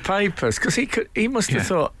made the papers, because he must have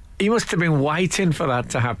thought, He must have been waiting for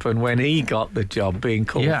that to happen when he got the job, being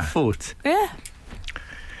called Foot. Yeah.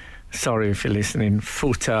 Sorry if you're listening,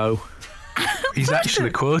 Footo. He's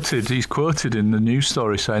actually quoted. He's quoted in the news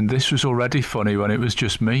story saying this was already funny when it was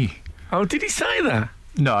just me. Oh, did he say that?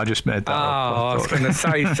 No, I just made that up. I was going to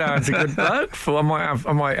say he sounds a good bloke. I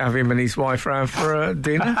might have him and his wife round for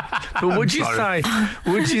dinner. But would you say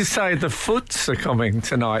the Foots are coming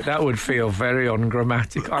tonight? That would feel very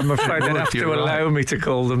ungrammatic. I'm afraid they'd have to allow me to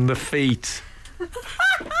call them the feet.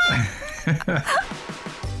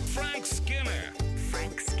 Frank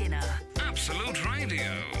Skinner. Absolute Radio.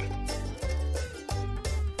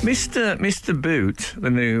 Mr. Boot, the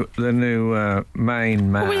new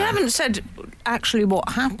main man. Well, we haven't said actually what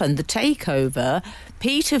happened. The takeover.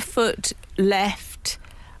 Peter Foot left.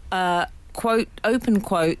 Quote, open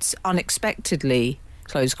quotes, unexpectedly,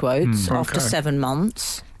 close quotes, after 7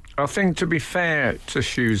 months. I think, to be fair to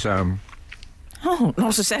ShoeZone, Oh,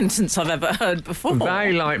 not a sentence I've ever heard before.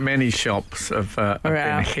 they, like many shops, have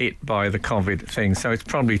been hit by the COVID thing, so it's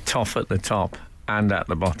probably tough at the top and at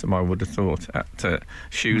the bottom, I would have thought, at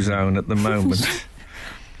ShoeZone at the moment.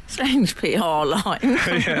 Strange PR line.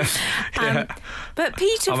 yeah. But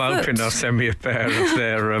Peter I'm Foot... hoping they'll send me a pair of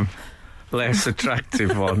their less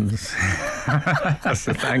attractive ones as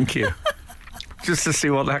a thank you. Just to see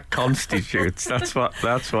what that constitutes. That's what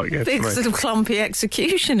gets Big me. sort of clumpy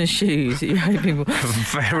executioner shoes. You're hoping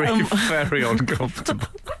Very uncomfortable.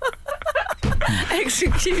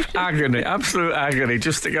 execution. Agony, absolute agony,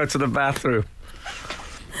 just to go to the bathroom.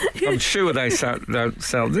 I'm sure they don't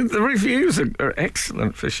sell. The reviews are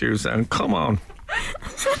excellent for ShoeZone. Come on.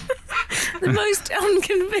 The most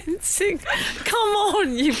unconvincing come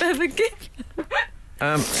on you've ever given.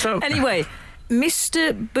 Anyway,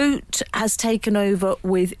 Mr. Boot has taken over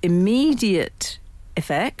with immediate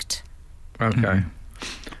effect. Okay.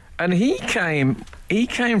 And he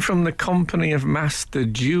came from the company of Master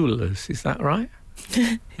Jewellers, is that right?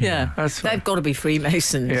 Yeah. That's They've got to be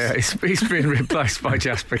Freemasons. Yeah, he's been replaced by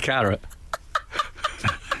Jasper Carrot.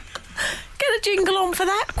 Get a jingle on for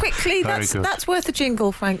that quickly. Very good. That's worth a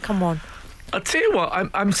jingle, Frank. Come on. I'll tell you what,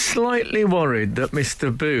 I'm slightly worried that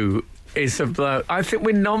Mr. Boo is a bloke. I think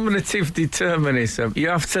with nominative determinism, you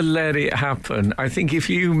have to let it happen. I think if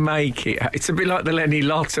you make it, it's a bit like the Lenny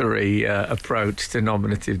Lottery approach to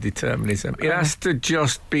nominative determinism. It has to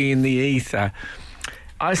just be in the ether.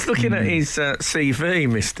 I was looking at his CV,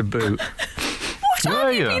 Mr. Boo. What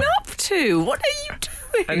have you been up to? What are you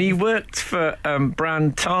doing? And he worked for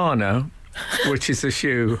Brantano, which is a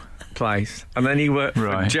shoe place, and then he worked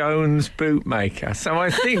for Jones Bootmaker. So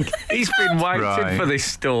I think he's been waiting for this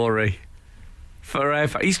story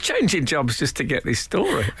forever. He's changing jobs just to get this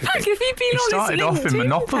story. Frank, have you been on his LinkedIn off in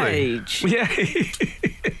Monopoly. page? Yeah.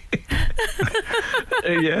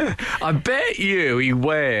 Yeah. I bet you he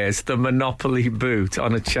wears the Monopoly boot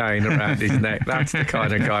on a chain around his neck. That's the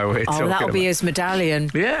kind of guy we're talking about. That'll be his medallion.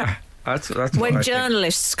 Yeah. That's when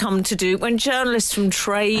journalists when journalists from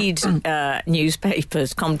trade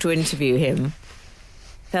newspapers come to interview him,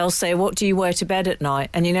 they'll say, "What do you wear to bed at night?"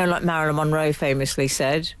 And you know, like Marilyn Monroe famously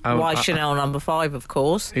said, "Why Chanel No. 5, of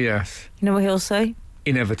course." Yes. You know what he'll say?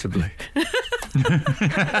 Inevitably. He'll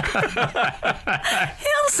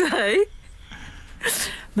say,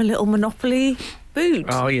 "My little Monopoly boot."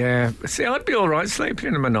 Oh yeah. See, I'd be all right sleeping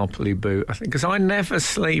in a Monopoly boot. I think because I never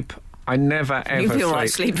sleep. I never ever. You'd be all right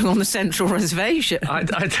sleeping on the Central Reservation. I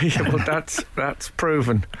well, that's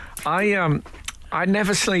proven. I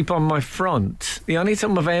never sleep on my front. The only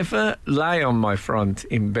time I've ever lay on my front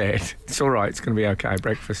in bed, it's all right, it's going to be okay,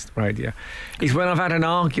 breakfast radio, is when I've had an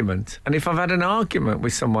argument. And if I've had an argument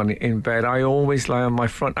with someone in bed, I always lay on my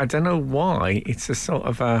front. I don't know why. It's a sort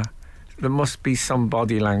of there must be some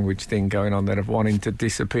body language thing going on there of wanting to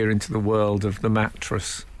disappear into the world of the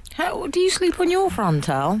mattress. How do you sleep on your front,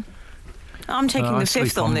 Al? I'm taking the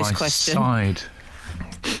fifth on this question. Side.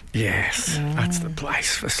 Yes, that's the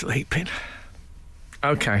place for sleeping.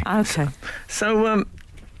 Okay. So,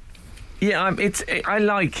 yeah, I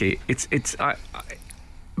like it.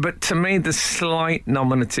 But to me, the slight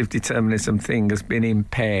nominative determinism thing has been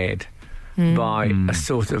impaired by a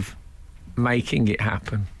sort of making it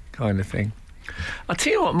happen kind of thing. I'll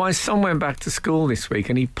tell you what, my son went back to school this week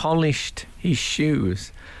and he polished his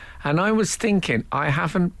shoes. And I was thinking, I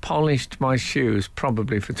haven't polished my shoes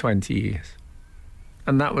probably for 20 years.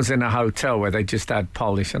 And that was in a hotel where they just had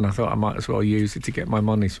polish, and I thought I might as well use it to get my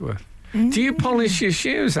money's worth. Do you polish your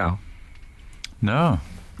shoes, Al? No.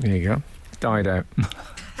 There you go. It's died out.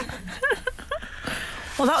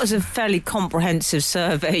 Well, that was a fairly comprehensive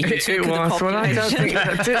survey you took of the population. Well, I don't think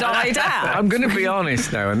that died out. I'm going to be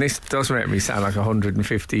honest now, and this does make me sound like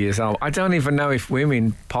 150 years old. I don't even know if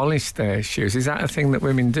women polish their shoes. Is that a thing that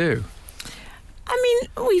women do? I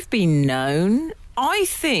mean, we've been known. I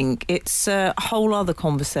think it's a whole other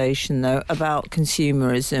conversation, though, about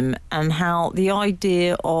consumerism and how the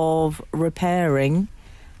idea of repairing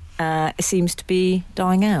seems to be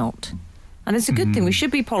dying out. And it's a good thing. We should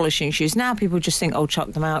be polishing shoes. Now people just think, oh,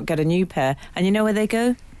 chuck them out, get a new pair. And you know where they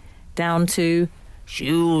go? Down to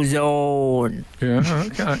ShoeZone. Yeah,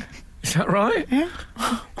 okay. Is that right? Yeah.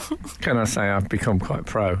 Can I say I've become quite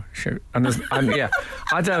pro shoe? And yeah,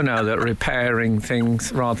 I don't know that repairing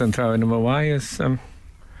things rather than throwing them away is... Look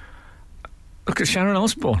at Sharon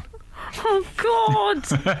Osbourne. Oh, God.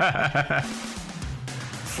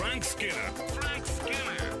 Frank Skinner. Frank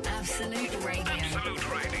Skinner. Absolute Radio.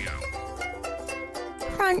 Absolute Radio.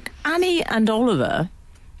 Frank, Annie and Oliver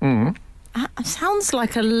sounds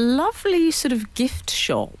like a lovely sort of gift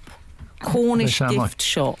shop. Cornish They sound gift like-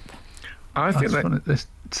 shop. I think That's funny. They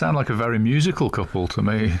sound like a very musical couple to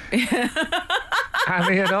me.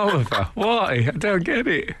 Annie and Oliver. Why? I don't get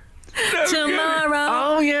it. Tomorrow.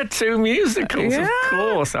 Oh, yeah, 2 musicals, Yeah. of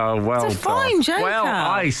course. Oh, well It's a done. fine joke, Well,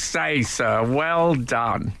 Al. I say, sir, well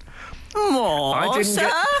done. What, sir?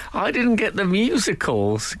 I didn't get the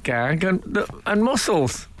musicals gag, and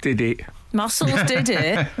Muscles did it. Muscles did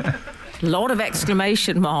it. A lot of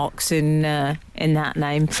exclamation marks in that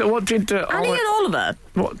name. So what did Annie and Oliver.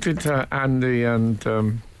 what did Andy and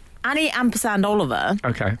Annie ampersand Oliver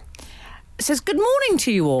okay? says, good morning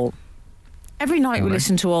to you all. Every night we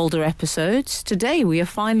listen to older episodes. Today we are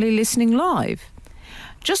finally listening live.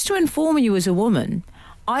 Just to inform you as a woman,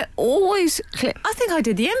 I always... I think I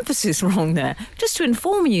did the emphasis wrong there. Just to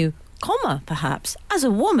inform you, comma, perhaps, as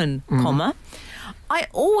a woman, comma, I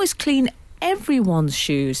always clean everyone's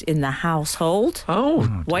shoes in the household.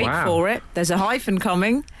 Oh, Wait wow. for it. There's a hyphen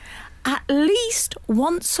coming. At least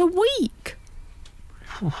once a week.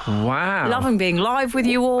 Wow. Loving being live with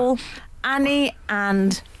you all. Annie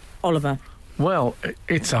and Oliver. Well,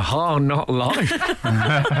 it's a hard not life.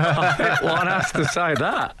 I think one has to say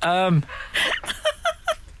that.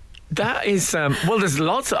 That is, well, there's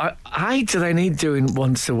lots. A, do they need doing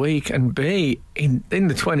once a week? And B, in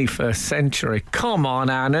the 21st century, come on,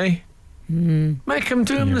 Annie. Make them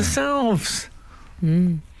do them themselves.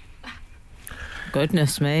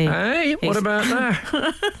 Goodness me. Hey, what about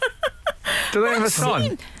that? Do they have a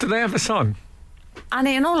son? Do they have a son?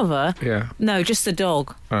 Annie and Oliver? Yeah. No, just the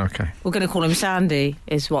dog. Okay. We're going to call him Sandy,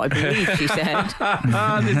 is what I believe she said.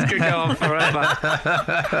 This could go on forever.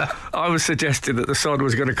 I was suggesting that the son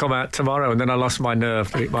was going to come out tomorrow, and then I lost my nerve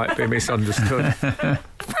that it might be misunderstood.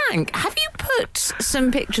 Frank, have you put some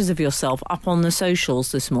pictures of yourself up on the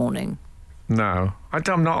socials this morning? No,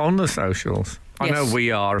 I'm not on the socials. I Yes. know we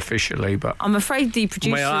are officially, but I'm afraid the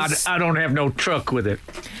producers... well, I don't have no truck with it.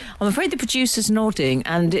 I'm afraid the producer's nodding,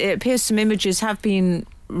 and it appears some images have been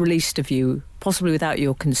released of you, possibly without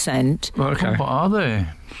your consent. Okay. What are they?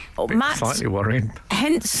 Matt Slightly worrying.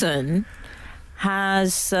 Henson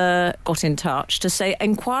has got in touch to say,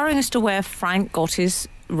 inquiring as to where Frank got his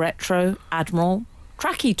retro Admiral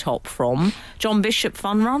tracky top from, John Bishop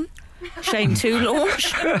Fun Run, Shane 2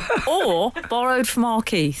 launch, or borrowed from our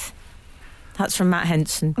Keith. That's from Matt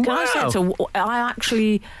Henson. Can I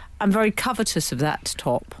say I'm very covetous of that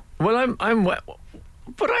top. Well,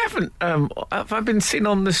 but I haven't. Have I been seen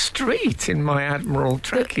on the street in my Admiral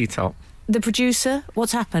tracky top? The producer,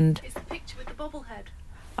 what's happened? It's the picture with the bobblehead.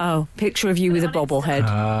 Oh, picture of you with a bobblehead.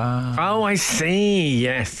 Oh, I see.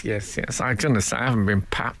 Yes. I'm going to say I haven't been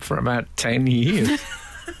pap for about 10 years.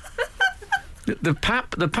 The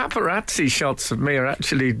paparazzi shots of me are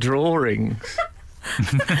actually drawings.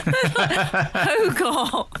 Oh,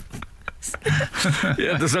 God.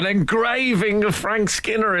 Yeah, there's an engraving of Frank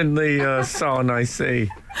Skinner in the Zone, I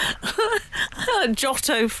see. A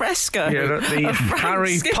Giotto fresco. Yeah, at the of Frank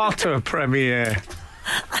Harry Skinner. Potter premiere.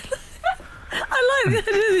 I like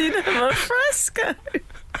that you have a fresco.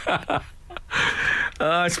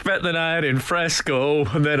 I spent the night in Fresco,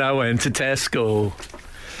 and then I went to Tesco.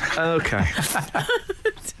 Okay.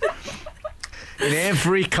 In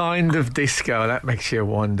every kind of disco, that makes you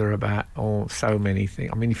wonder about so many things.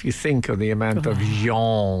 I mean, if you think of the amount of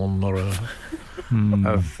genre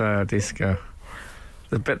of disco,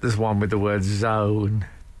 I bet there's one with the word zone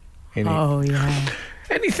in it. Oh, yeah.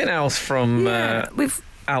 Anything else from We've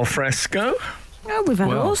Al Fresco? had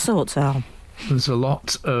all sorts, Al. There's a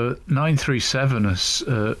lot. 937 has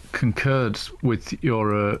concurred with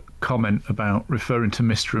your comment about referring to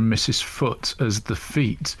Mr. and Mrs. Foot as the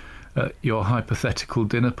feet at your hypothetical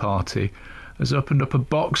dinner party. has opened up a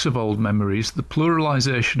box of old memories. The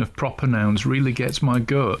pluralisation of proper nouns really gets my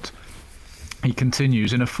goat. He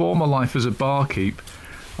continues, in a former life as a barkeep,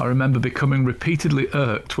 I remember becoming repeatedly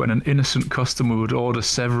irked when an innocent customer would order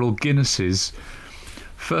several Guinnesses.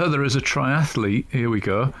 Further, as a triathlete, here we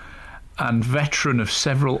go, and veteran of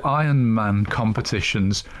several Ironman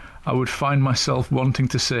competitions, I would find myself wanting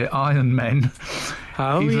to say Iron Men.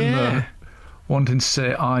 Even though wanting to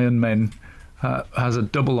say Iron Men has a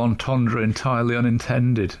double entendre entirely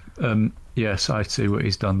unintended. Yes, I see what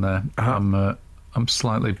he's done there. I'm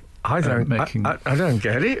slightly... I don't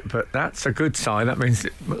get it, but that's a good sign. That means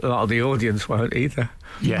a lot of the audience won't either.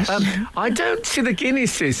 Yes. I don't see the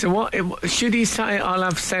Guinnesses. So what should he say? I'll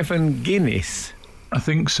have 7 Guinness. I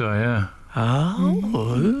think so. Yeah.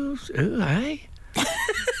 Oh, hey.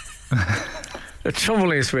 The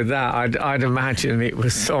trouble is with that, I'd imagine it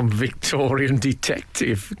was some Victorian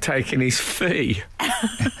detective taking his fee.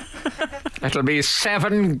 That'll be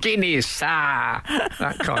 7 Guineas,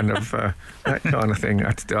 that kind of thing. I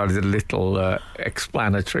had to do a little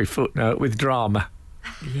explanatory footnote with drama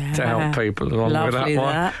to help people along with that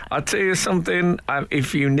one. I'll tell you something.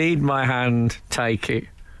 If you need my hand, take it,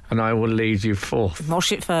 and I will lead you forth.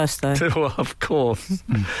 Wash it first, though. Well, of course.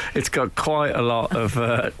 It's got quite a lot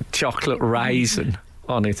of chocolate raisin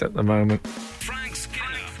on it at the moment. Frank Skinner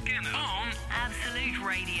on Absolute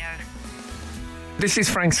Radio. This is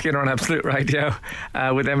Frank Skinner on Absolute Radio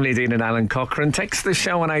with Emily Dean and Alan Cochrane. Text the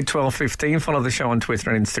show on 81215. Follow the show on Twitter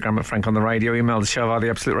and Instagram at Frank on the Radio. Email the show via the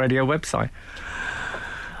Absolute Radio website.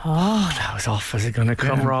 Oh, those offers are going to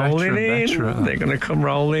come rolling in. They're going to come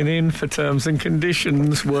rolling in for terms and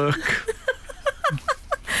conditions work.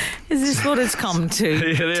 Is this what it's come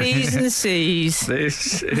to? T's and C's.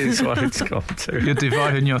 This is what it's come to. You're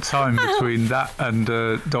dividing your time between that and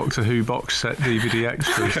Doctor Who box set DVD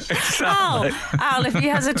extras. Exactly. Al, if he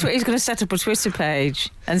has he's going to set up a Twitter page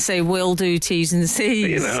and say, we'll do T's and C's.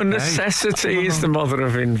 You know, necessity is the mother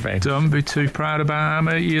of invention. Don't be too proud about how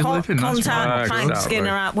many years living. Contact Frank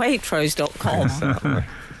Skinner at Waitrose.com. Exactly.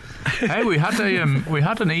 Hey, we had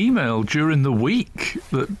an email during the week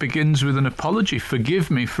that begins with an apology.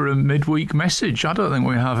 Forgive me for a midweek message. I don't think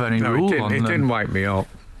we have any rule on them. It didn't wake me up.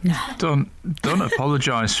 Don't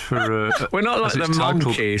apologise for. We're not like the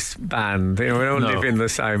Monkeys band. You know, we don't live in the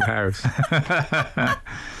same house.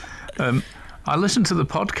 I listened to the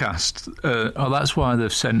podcast. That's why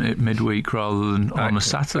they've sent it midweek rather than on a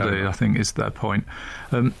Saturday, I think is their point.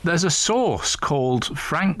 There's a sauce called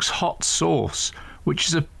Frank's Hot Sauce, which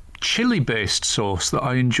is a chili-based sauce that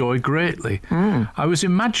I enjoy greatly. I was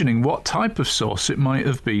imagining what type of sauce it might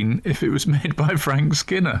have been if it was made by Frank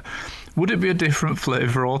Skinner. Would it be a different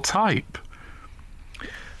flavour or type?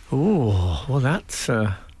 Oh, well, that's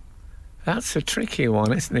a tricky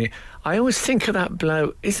one, isn't it? I always think of that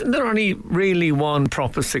bloke. Isn't there only really one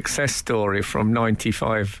proper success story from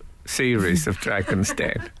 95 series of Dragon's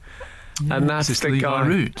Den? And that's the Levi guy.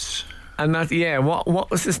 Roots. And that,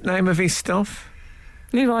 what was the name of his stuff?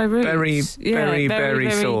 Levi Roots.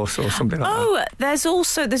 Berry sauce or something like that.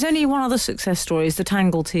 There's only one other success story, is the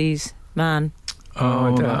Tangle Tees man.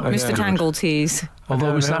 Mr. Tangle Tees.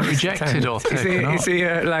 Although was that rejected or taken off? Is he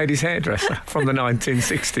a ladies' hairdresser from the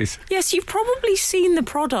 1960s? Yes, you've probably seen the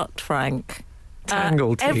product, Frank.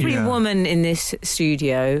 Tangle Tees. Every woman in this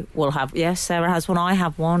studio will have. Yes, Sarah has one. I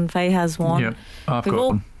have one. Faye has one. Yep, I've got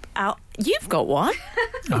one. You've got one.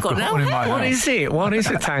 I've got one in my house. What is it? What is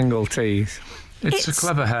a Tangle Tees? It's a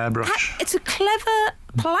clever hairbrush. It's a clever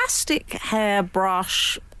plastic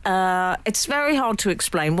hairbrush. It's very hard to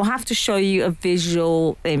explain. We'll have to show you a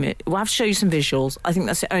visual image. We'll have to show you some visuals. I think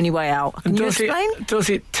that's the only way out. Can you explain? Does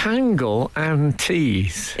it tangle and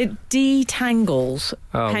tease? It detangles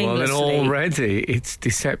painlessly. Well, then already it's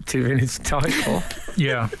deceptive in its title.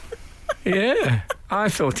 Yeah. Yeah. I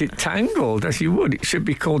thought it tangled, as you would. It should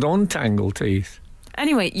be called Untangle Tees.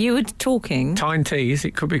 Anyway, you were talking... Time Tees,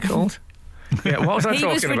 it could be called. Yeah, what was I talking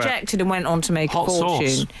about? He was rejected and went on to make Hot a fortune.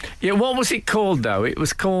 Sauce. Yeah, what was it called, though? It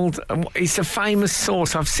was called... it's a famous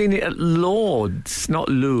sauce. I've seen it at Lord's, not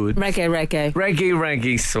Lourdes.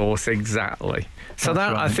 Reggae sauce, exactly. So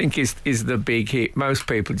that's right. I think, is the big hit. Most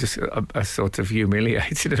people just are sort of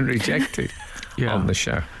humiliated and rejected on the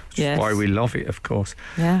show. Yes. Why we love it, of course.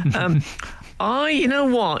 Yeah. You know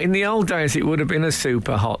what? In the old days, it would have been a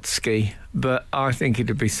super hot ski, but I think it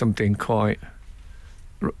would be something quite...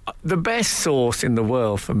 The best sauce in the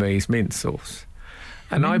world for me is mint sauce.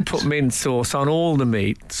 And I put mint sauce on all the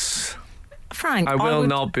meats. Frank, I will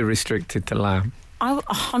not be restricted to lamb. I would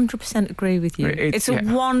 100% agree with you. It's a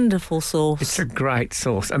wonderful sauce. It's a great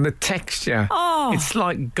sauce. And the texture, it's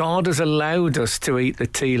like God has allowed us to eat the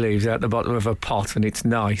tea leaves out the bottom of a pot and it's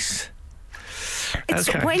nice. It's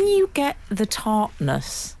Okay. when you get the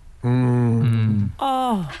tartness.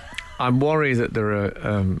 Oh, I'm worried that there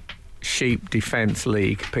are Sheep Defence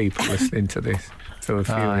League people listening to this who are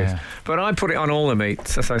furious. yeah. But I put it on all the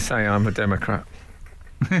meats. As I say, I'm a Democrat.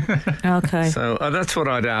 okay. So that's what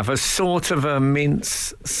I'd have. A sort of a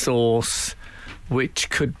mince sauce, which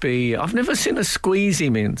could be... I've never seen a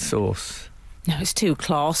squeezy mince sauce. No, it's too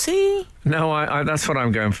classy. No, I that's what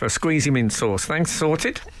I'm going for. Squeezy mince sauce. Thanks,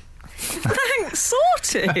 sorted. Thanks,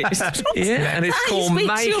 sorted. Yeah, and it's called speak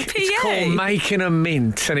to your it's PA. called Making a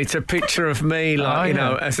Mint, and it's a picture of me, like you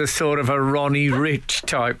know, as a sort of a Ronnie Rich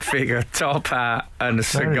type figure, top hat and a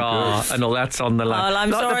cigar, and all that's on the left. Well,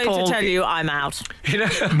 I'm Like the sorry Paul- to tell you, I'm out. You know,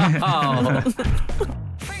 oh.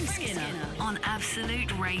 Frank Skinner on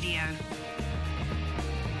Absolute Radio.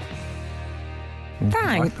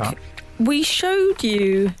 Frank, that. we showed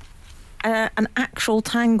you an actual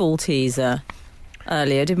tangle teaser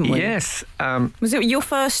earlier, didn't we? Yes. Was it your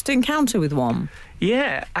first encounter with one?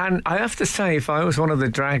 Yeah, and I have to say, if I was one of the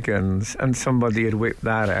dragons and somebody had whipped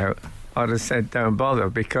that out, I'd have said, "Don't bother,"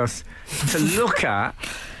 because to look at,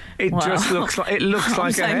 it Well, just looks like I'm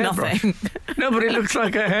like a saying hairbrush. nothing. No, but it looks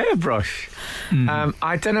like a hairbrush.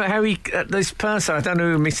 I don't know how this person. I don't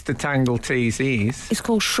know who Mr. Tangle Tease is. It's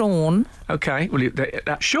called Sean. Okay, well,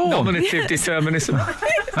 that Sean? nominative determinism.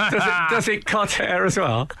 Does it cut hair as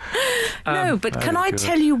well? No, but can I good.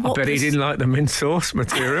 tell you I what? bet he didn't like the mint sauce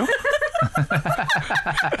material.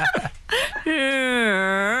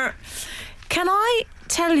 Can I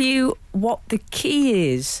tell you what the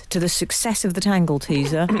key is to the success of the Tangle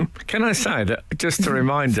teaser? Can I say that, just a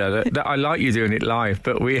reminder, that I like you doing it live,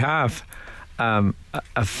 but we have a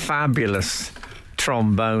fabulous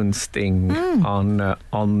trombone sting on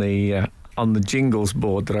the jingles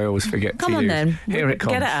board that I always forget Come to on use. then. Here it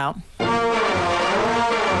comes. Get it out.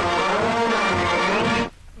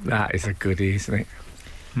 That is a goodie, isn't it?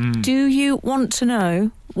 Do you want to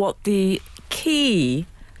know what the key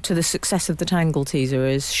to the success of the Tangle teaser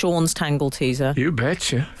is? Sean's Tangle teaser. You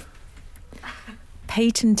betcha.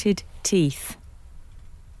 Patented teeth.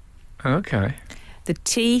 Okay. The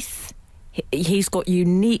teeth, he's got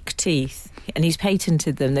unique teeth and he's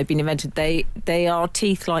patented them. They've been invented. They are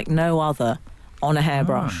teeth like no other on a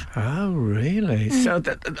hairbrush. Oh, really? So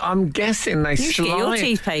I'm guessing they You should get your slide.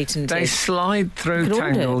 teeth patented. They slide through Could order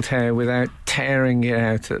it. tangled hair without tearing it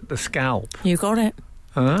out at the scalp. You got it.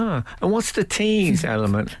 Ah, and what's the tease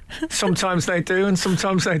element? Sometimes they do, and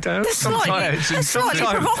sometimes they don't. That's slightly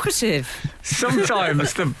provocative.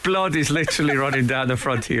 Sometimes the blood is literally running down the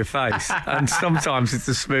front of your face, and sometimes it's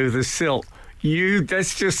as smooth as silk.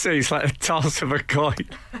 Let's just see, it's like a toss of a coin.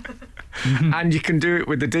 And you can do it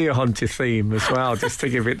with the deer hunter theme as well, just to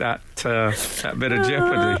give it that bit of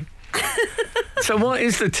jeopardy. So what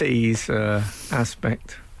is the tease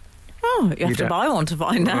aspect? Oh, you have to don't- buy one to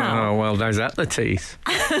find out. Oh, well, there's that the tease.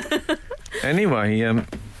 Anyway, Can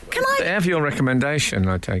I? they have your recommendation,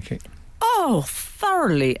 I take it. Oh,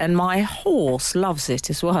 thoroughly. And my horse loves it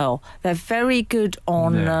as well. They're very good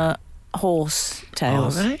on horse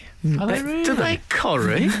tails. Are they? Are they really? Do they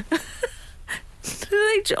curry? Do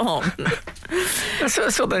they, John?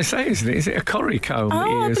 That's what they say, isn't it? Is it a curry comb? that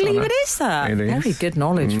you Oh, I use believe on it is that. It is. Very good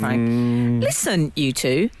knowledge, Frank. Listen, you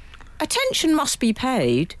two. Attention must be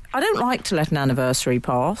paid. I don't like to let an anniversary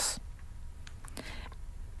pass.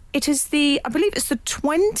 It is I believe it's the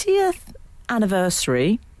 20th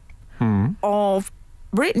anniversary of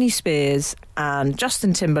Britney Spears and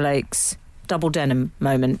Justin Timberlake's double denim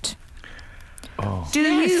moment. Oh. Do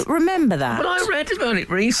you remember that? Well, I read about it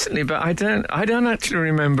recently, but I don't actually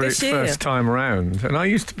remember This it year. first time round. And I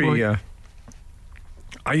used to be,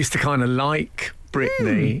 I used to kind of like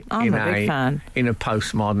Britney I'm a big fan. in a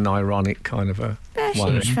postmodern, ironic kind of a They're a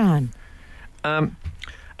way. huge fan. And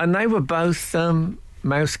they were both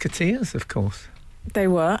Mouseketeers, of course. They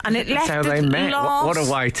were, and it That's left how they met. What a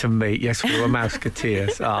way to meet. Yes, we were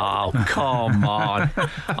Mouseketeers. Oh, come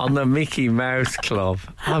on the Mickey Mouse Club.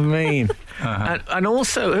 I mean, and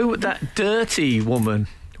also that dirty woman.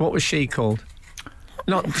 What was she called?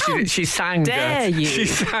 Not she sang dare dirty. you. She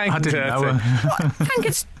sang I didn't dirty. know her. Frank,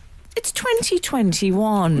 it's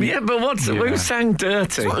 2021. Yeah, but who sang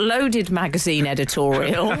dirty? What Loaded magazine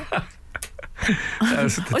editorial?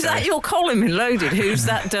 Was that your column in Loaded? Who's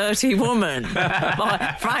that dirty woman?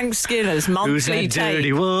 By Frank Skinner's monthly Who's that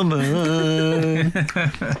dirty take. woman?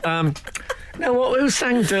 No, who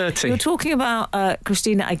sang dirty? You're talking about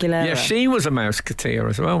Christina Aguilera. Yeah, she was a Mouseketeer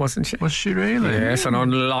as well, wasn't she? Was she really? Yes, an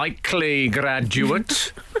unlikely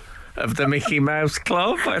graduate of the Mickey Mouse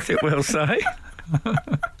Club, I think we'll say.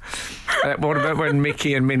 What about when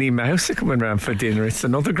Mickey and Minnie Mouse are coming round for dinner? It's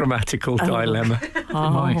another grammatical dilemma. Oh,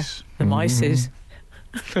 Mice. the mices.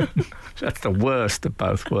 That's the worst of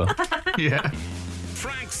both worlds. Yeah.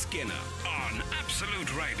 Frank Skinner on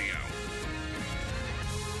Absolute Radio.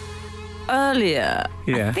 Earlier,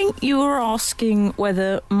 Yeah. I think you were asking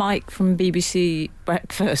whether Mike from BBC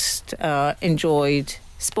Breakfast enjoyed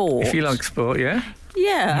sport. If you like sport, yeah?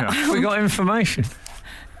 Yeah. We got information.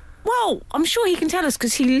 Well, I'm sure he can tell us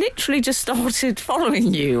because he literally just started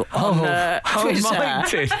following you on Twitter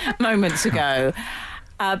Mike did. moments ago.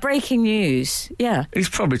 Breaking news. Yeah. He's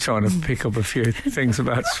probably trying to pick up a few things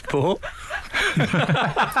about sport.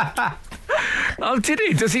 Oh, did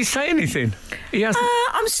he? Does he say anything? He hasn't.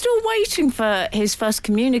 I'm still waiting for his first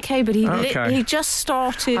communique, but he just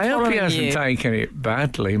started. I hope he hasn't you. taken it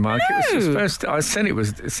badly, Mike. No. It was supposed to, I said it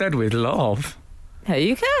was said with love. There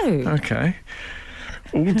you go. Okay.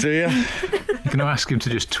 Oh dear. You're going to ask him to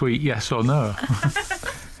just tweet yes or no.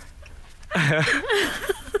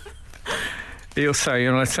 He'll say,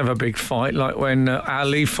 let's have a big fight, like when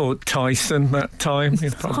Ali fought Tyson that time.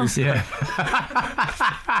 He'll probably say, Yeah.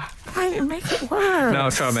 Don't make it worse. no,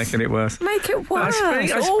 sorry, I'm making it worse. Make it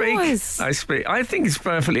worse. I speak. I think it's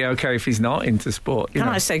perfectly okay if he's not into sport. Can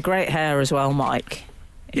I say great hair as well, Mike?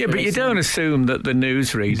 Yeah, but you don't assume that the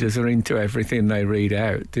newsreaders are into everything they read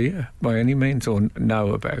out, do you? By any means, or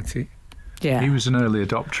know about it. Yeah. He was an early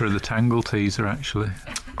adopter of the tangle teaser, actually.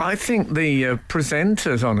 I think the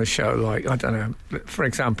presenters on a show like, I don't know, for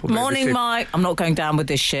example... Morning, BBC Mike. I'm not going down with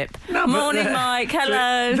this ship. No, but Morning, Mike.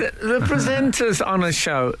 Hello. The presenters on a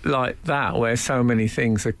show like that, where so many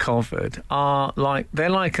things are covered, they're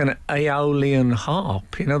like an aeolian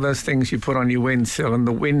harp. You know, those things you put on your windsill and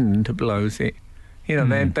the wind blows it. You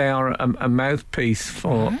know, they are a mouthpiece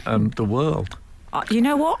for the world. You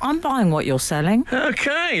know what? I'm buying what you're selling.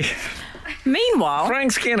 Okay. Meanwhile...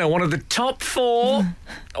 Frank Skinner, one of the top 4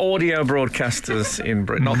 audio broadcasters in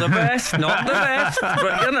Britain. Not the best, but, not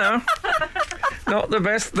the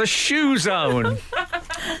best. The ShoeZone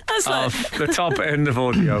of the top end of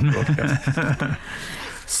audio broadcast.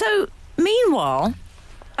 So, meanwhile,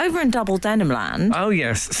 over in Double Denim Land... Oh,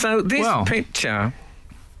 yes. So this picture...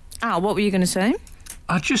 Al, what were you going to say?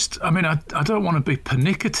 I don't want to be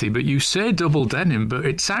pernickety, but you say double denim, but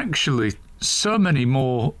it's actually so many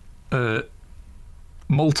more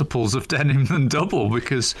multiples of denim than double,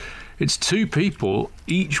 because it's 2 people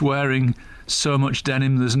each wearing so much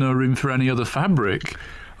denim there's no room for any other fabric.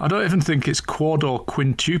 I don't even think it's quad or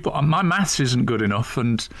quintuple. My maths isn't good enough,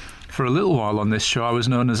 and for a little while on this show I was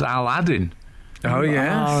known as Aladdin. Oh,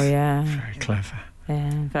 yes. Oh, yeah. Very clever.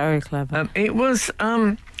 Yeah, very clever. It was...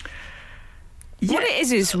 What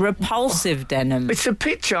it is repulsive denim. It's a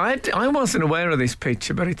picture. I wasn't aware of this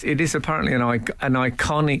picture, but it is apparently an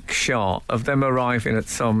iconic shot of them arriving at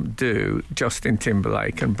some do, Justin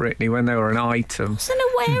Timberlake and Britney, when they were an item. I wasn't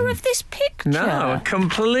aware of this picture. No,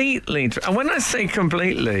 completely. And when I say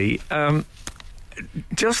completely,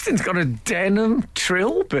 Justin's got a denim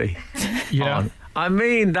trilby on. I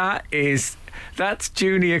mean, that's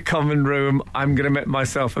junior common room. I'm going to make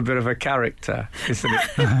myself a bit of a character, isn't it?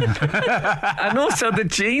 And also the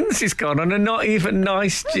jeans he's got on are not even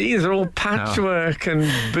nice jeans. They're all patchwork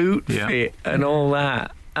and boot fit and all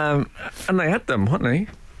that. And they had them, hadn't they?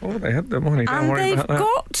 Oh, they had them, hadn't they? Don't worry about that. And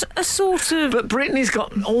they've got a sort of... But Britney's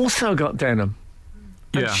also got denim.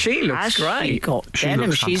 And she looks great. She got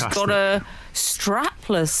denim. She's got a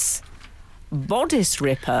strapless bodice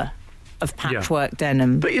ripper of patchwork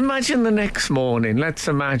denim. But imagine the next morning, let's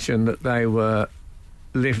imagine that they were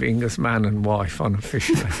living as man and wife on a fish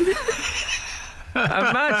day.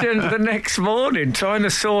 Imagine the next morning trying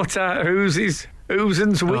to sort out who's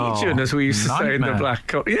and Norwegian, as we used to say in the black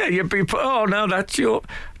corner. Yeah, you'd be, that's your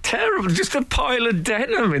terrible, just a pile of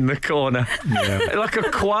denim in the corner. Yeah. Like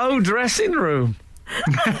a Quo dressing room.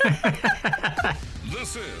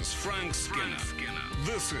 This is Frank Skinner.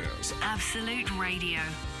 This is Absolute Radio.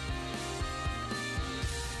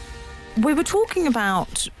 We were talking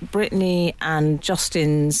about Britney and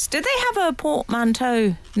Justin's... Did they have a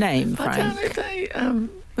portmanteau name, Frank? I don't know,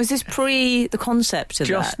 was this pre the concept of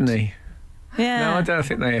Justney. that? Yeah. No, I don't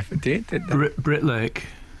think they ever did they? Brit Lake.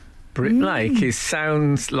 Brit Lake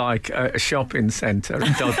sounds like a shopping centre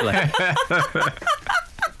in Dudley.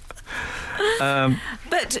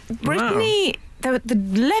 But Britney, the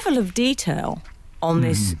level of detail on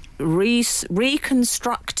this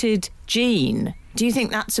reconstructed jean, do you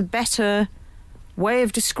think that's a better way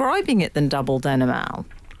of describing it than double denim, Al?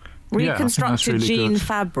 Reconstructed really jean good.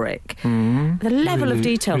 fabric. The level of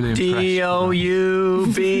detail. Really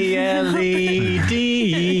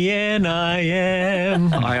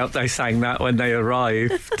DOUBLEDNIM. I hope they sang that when they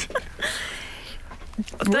arrived.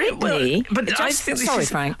 Britney. Sorry,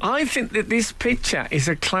 Frank. I think that this picture is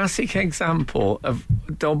a classic example of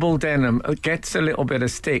double denim. It gets a little bit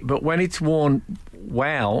of stick, but when it's worn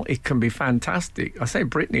well, it can be fantastic. I say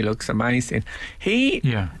Britney looks amazing. He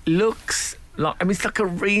looks like, it's like a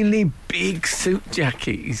really big suit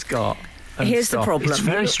jacket he's got. Here's the problem. It's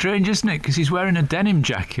very strange, isn't it? Because he's wearing a denim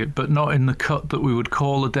jacket, but not in the cut that we would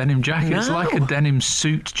call a denim jacket. No. It's like a denim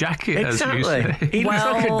suit jacket, Exactly. as you say. He looks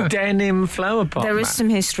like a denim flower pot. There is some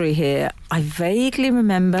history here. I vaguely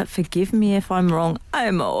remember, forgive me if I'm wrong,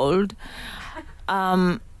 I'm old.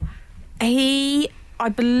 He, I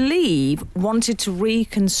believe, wanted to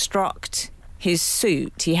reconstruct his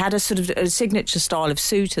suit. He had a sort of a signature style of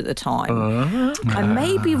suit at the time. I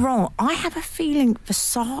may be wrong. I have a feeling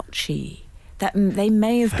Versace, that they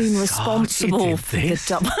may have been responsible for the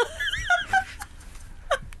double.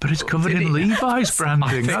 But it's covered in Levi's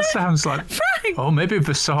branding. That sounds like... Frank! Oh, maybe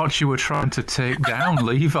Versace were trying to take down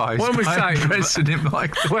Levi's by dressing him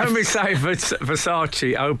like this. When we say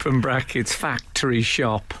Versace, open brackets, factory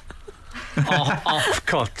shop,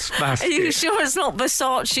 off-cut basket. Are you sure it's not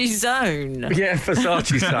Versace Zone? Yeah,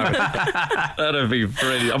 Versace Zone. That'd be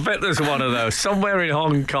brilliant. I bet there's one of those. Somewhere in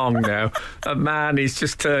Hong Kong now, a man is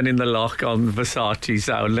just turning the lock on Versace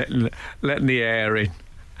Zone, letting the air in.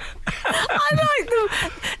 I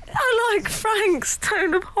like Frank's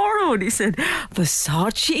tone of horror when he said,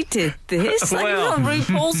 Versace did this? Like Well. on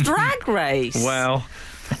RuPaul's Drag Race. Well,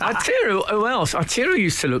 I tell you who else. I tell you who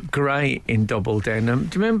used to look great in double denim.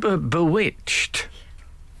 Do you remember Bewitched?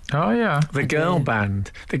 Oh, yeah. The girl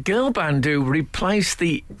band. The girl band who replaced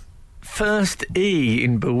the first E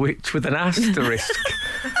in Bewitched with an asterisk.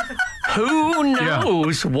 Who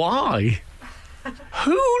knows why?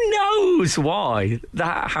 Who knows why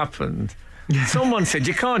that happened? Someone said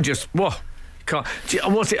you can't just...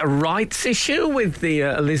 Was it a rights issue with the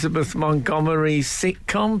Elizabeth Montgomery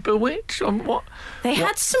sitcom Bewitched? They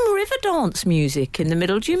had some river dance music in the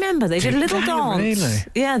middle. Do you remember? They did a little dance. Really?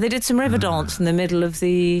 Yeah, they did some river dance in the middle of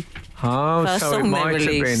the first so it song they might have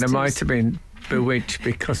been. released. There might have been Bewitched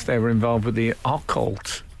because they were involved with the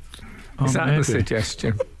occult. Is that maybe. the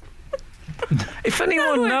suggestion? If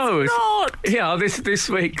anyone knows, this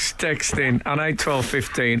week's text in on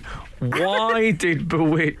 81215. Why did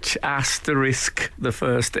Bewitch asterisk the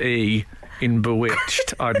first E in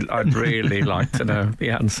Bewitched? I'd really like to know the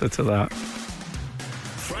answer to that.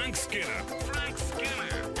 Frank Skinner.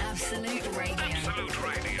 Absolute Radio. Absolute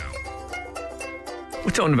Radio.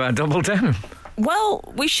 We're talking about double denim. Well,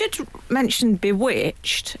 we should mention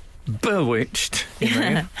Bewitched. Bewitched, you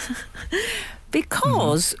mean?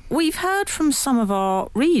 Because we've heard from some of our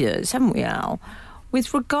readers, haven't we, Al,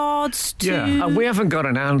 with regards to... Yeah, we haven't got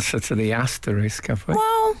an answer to the asterisk, have we?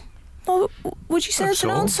 Well, would you say Of it's an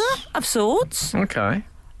sorts. answer? Of sorts. Okay.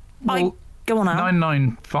 Go on, Al.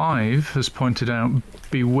 995 has pointed out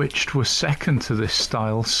Bewitched were second to this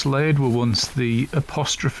style. Slade were once the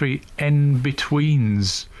apostrophe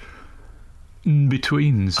in-betweens.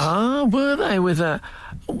 In-betweens. Ah, were they with a...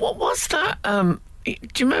 What was that? Do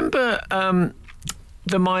you remember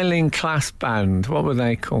the Myling Class Band? What were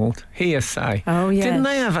they called? Hearsay. Oh, yes. Didn't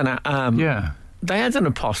they have an... Yeah. They had an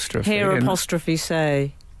apostrophe. Hear and apostrophe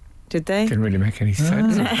say. Did they? Didn't really make any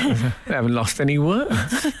sense. They haven't lost any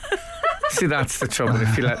words. See, that's the trouble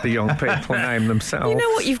if you let the young people name themselves. You know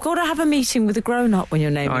what? You've got to have a meeting with a grown-up when you're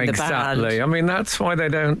naming the band. Exactly. I mean, that's why they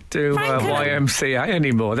don't do YMCA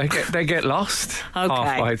anymore. They get lost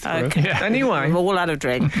halfway through. Okay. Yeah. Anyway. We've all had a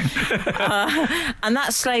drink. And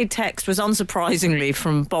that Slade text was unsurprisingly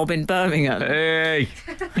from Bob in Birmingham. Hey.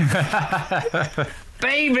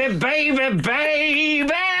 Baby, baby, baby.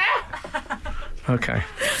 Okay.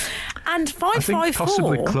 And I think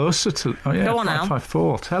possibly 554... closer to... Oh, yeah, Go on, Al.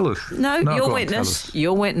 554. Tell us. No, go your on, witness. tell us.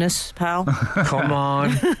 Your witness, pal. Come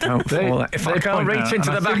on. Don't fall. If I they can't point reach out,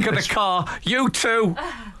 into and the I back think of the this- car, you two.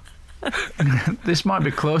 This might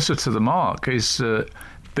be closer to the mark, is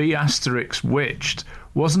B asterisk witched.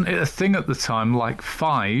 Wasn't it a thing at the time, like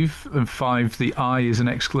 5, and 5, the I is an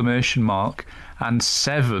exclamation mark, and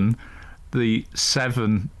 7, the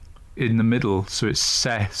 7 in the middle, so it's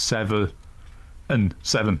seven, and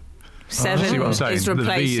 7. 7 See what I'm saying? is The V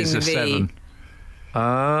replacing is the a V. 7.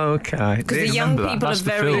 Okay. Because the This young remember that. people are That's the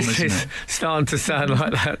very... film, this isn't is it? starting to sound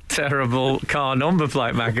like that terrible car number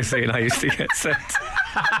plate magazine I used to get sent.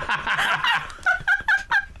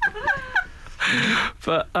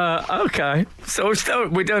 But okay, so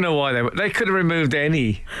we don't know why they could have removed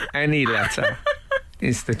any letter.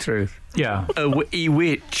 Is the truth? Yeah.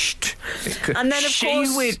 Bewitched. And then, of she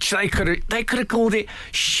course- witched. They could have called it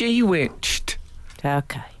she witched.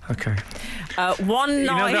 Okay. Okay. One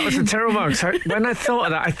night. You know, that was a terrible moment. So when I thought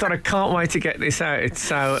of that, I thought, I can't wait to get this out. It's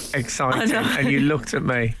so exciting. And you looked at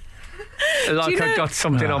me like I got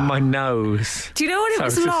something on my nose. Do you know what it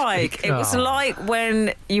was like? It was like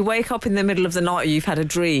when you wake up in the middle of the night or you've had a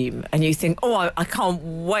dream and you think, I can't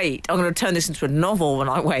wait. I'm going to turn this into a novel when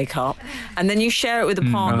I wake up. And then you share it with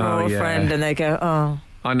a partner or a friend and they go, oh.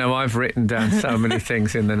 I know, I've written down so many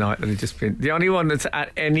things in the night that have just been... The only one that's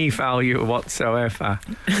at any value whatsoever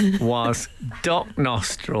was Doc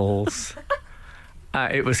Nostrils.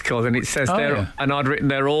 It was called, and it says and I'd written,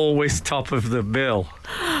 they're always top of the bill.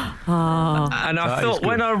 And I thought,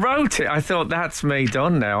 when I wrote it, I thought, that's me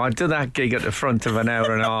done now. I do that gig at the front of an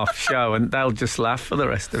hour and a half show, and they'll just laugh for the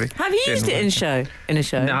rest of it. Have you used it in a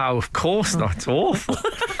show? No, of course not. It's awful.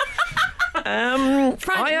 Frank,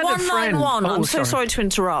 I had 191. I'm so sorry. Sorry to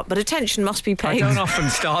interrupt, but attention must be paid. I don't often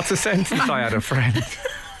start a sentence, I had a friend.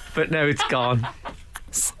 But now it's gone.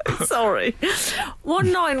 Sorry.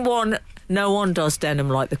 191, no one does denim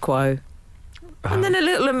like the quo. And then a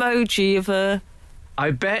little emoji of a...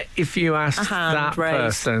 I bet if you asked that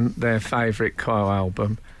person their favourite Quo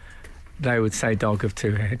album, they would say Dog of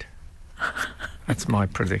Two Head. That's my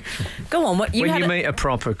prediction. Go on. When you meet a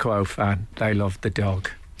proper Quo fan, they love the dog.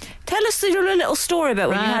 Tell us a little story about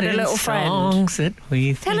when you had a little friend.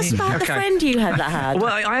 Tell us about the friend you had that had.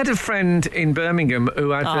 Well, I had a friend in Birmingham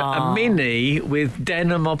who had a Mini with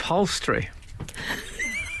denim upholstery.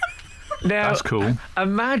 Now, that's cool.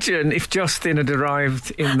 Imagine if Justin had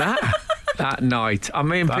arrived in that night. I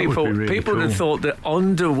mean, people would have thought that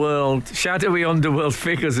shadowy underworld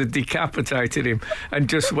figures had decapitated him and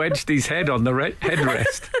just wedged his head on the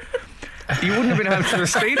headrest. You wouldn't have been able to have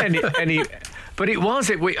seen any. But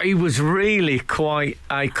he was really quite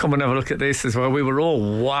come and have a look at this as well. We were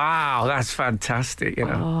all, wow, that's fantastic, you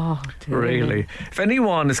know. Oh, dear. Really. If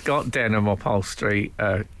anyone has got denim upholstery,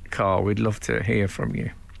 Carl, we'd love to hear from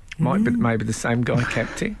you. Might be maybe the same guy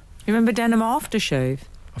kept it. You remember denim aftershave?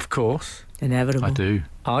 Of course. Inevitable. I do.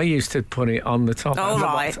 I used to put it on the top. Oh,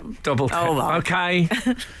 right. Double tap. Oh, right. Okay.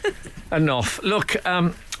 Enough. Look,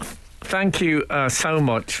 thank you so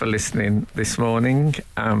much for listening this morning.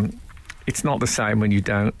 It's not the same when you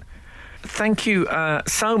don't. Thank you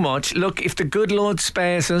so much. Look, if the good Lord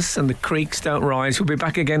spares us and the creeks don't rise, we'll be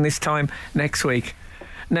back again this time next week.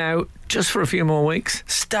 Now, just for a few more weeks,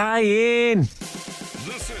 stay in.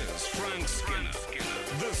 This is Frank Skinner.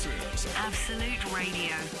 This is Absolute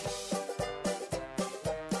Radio.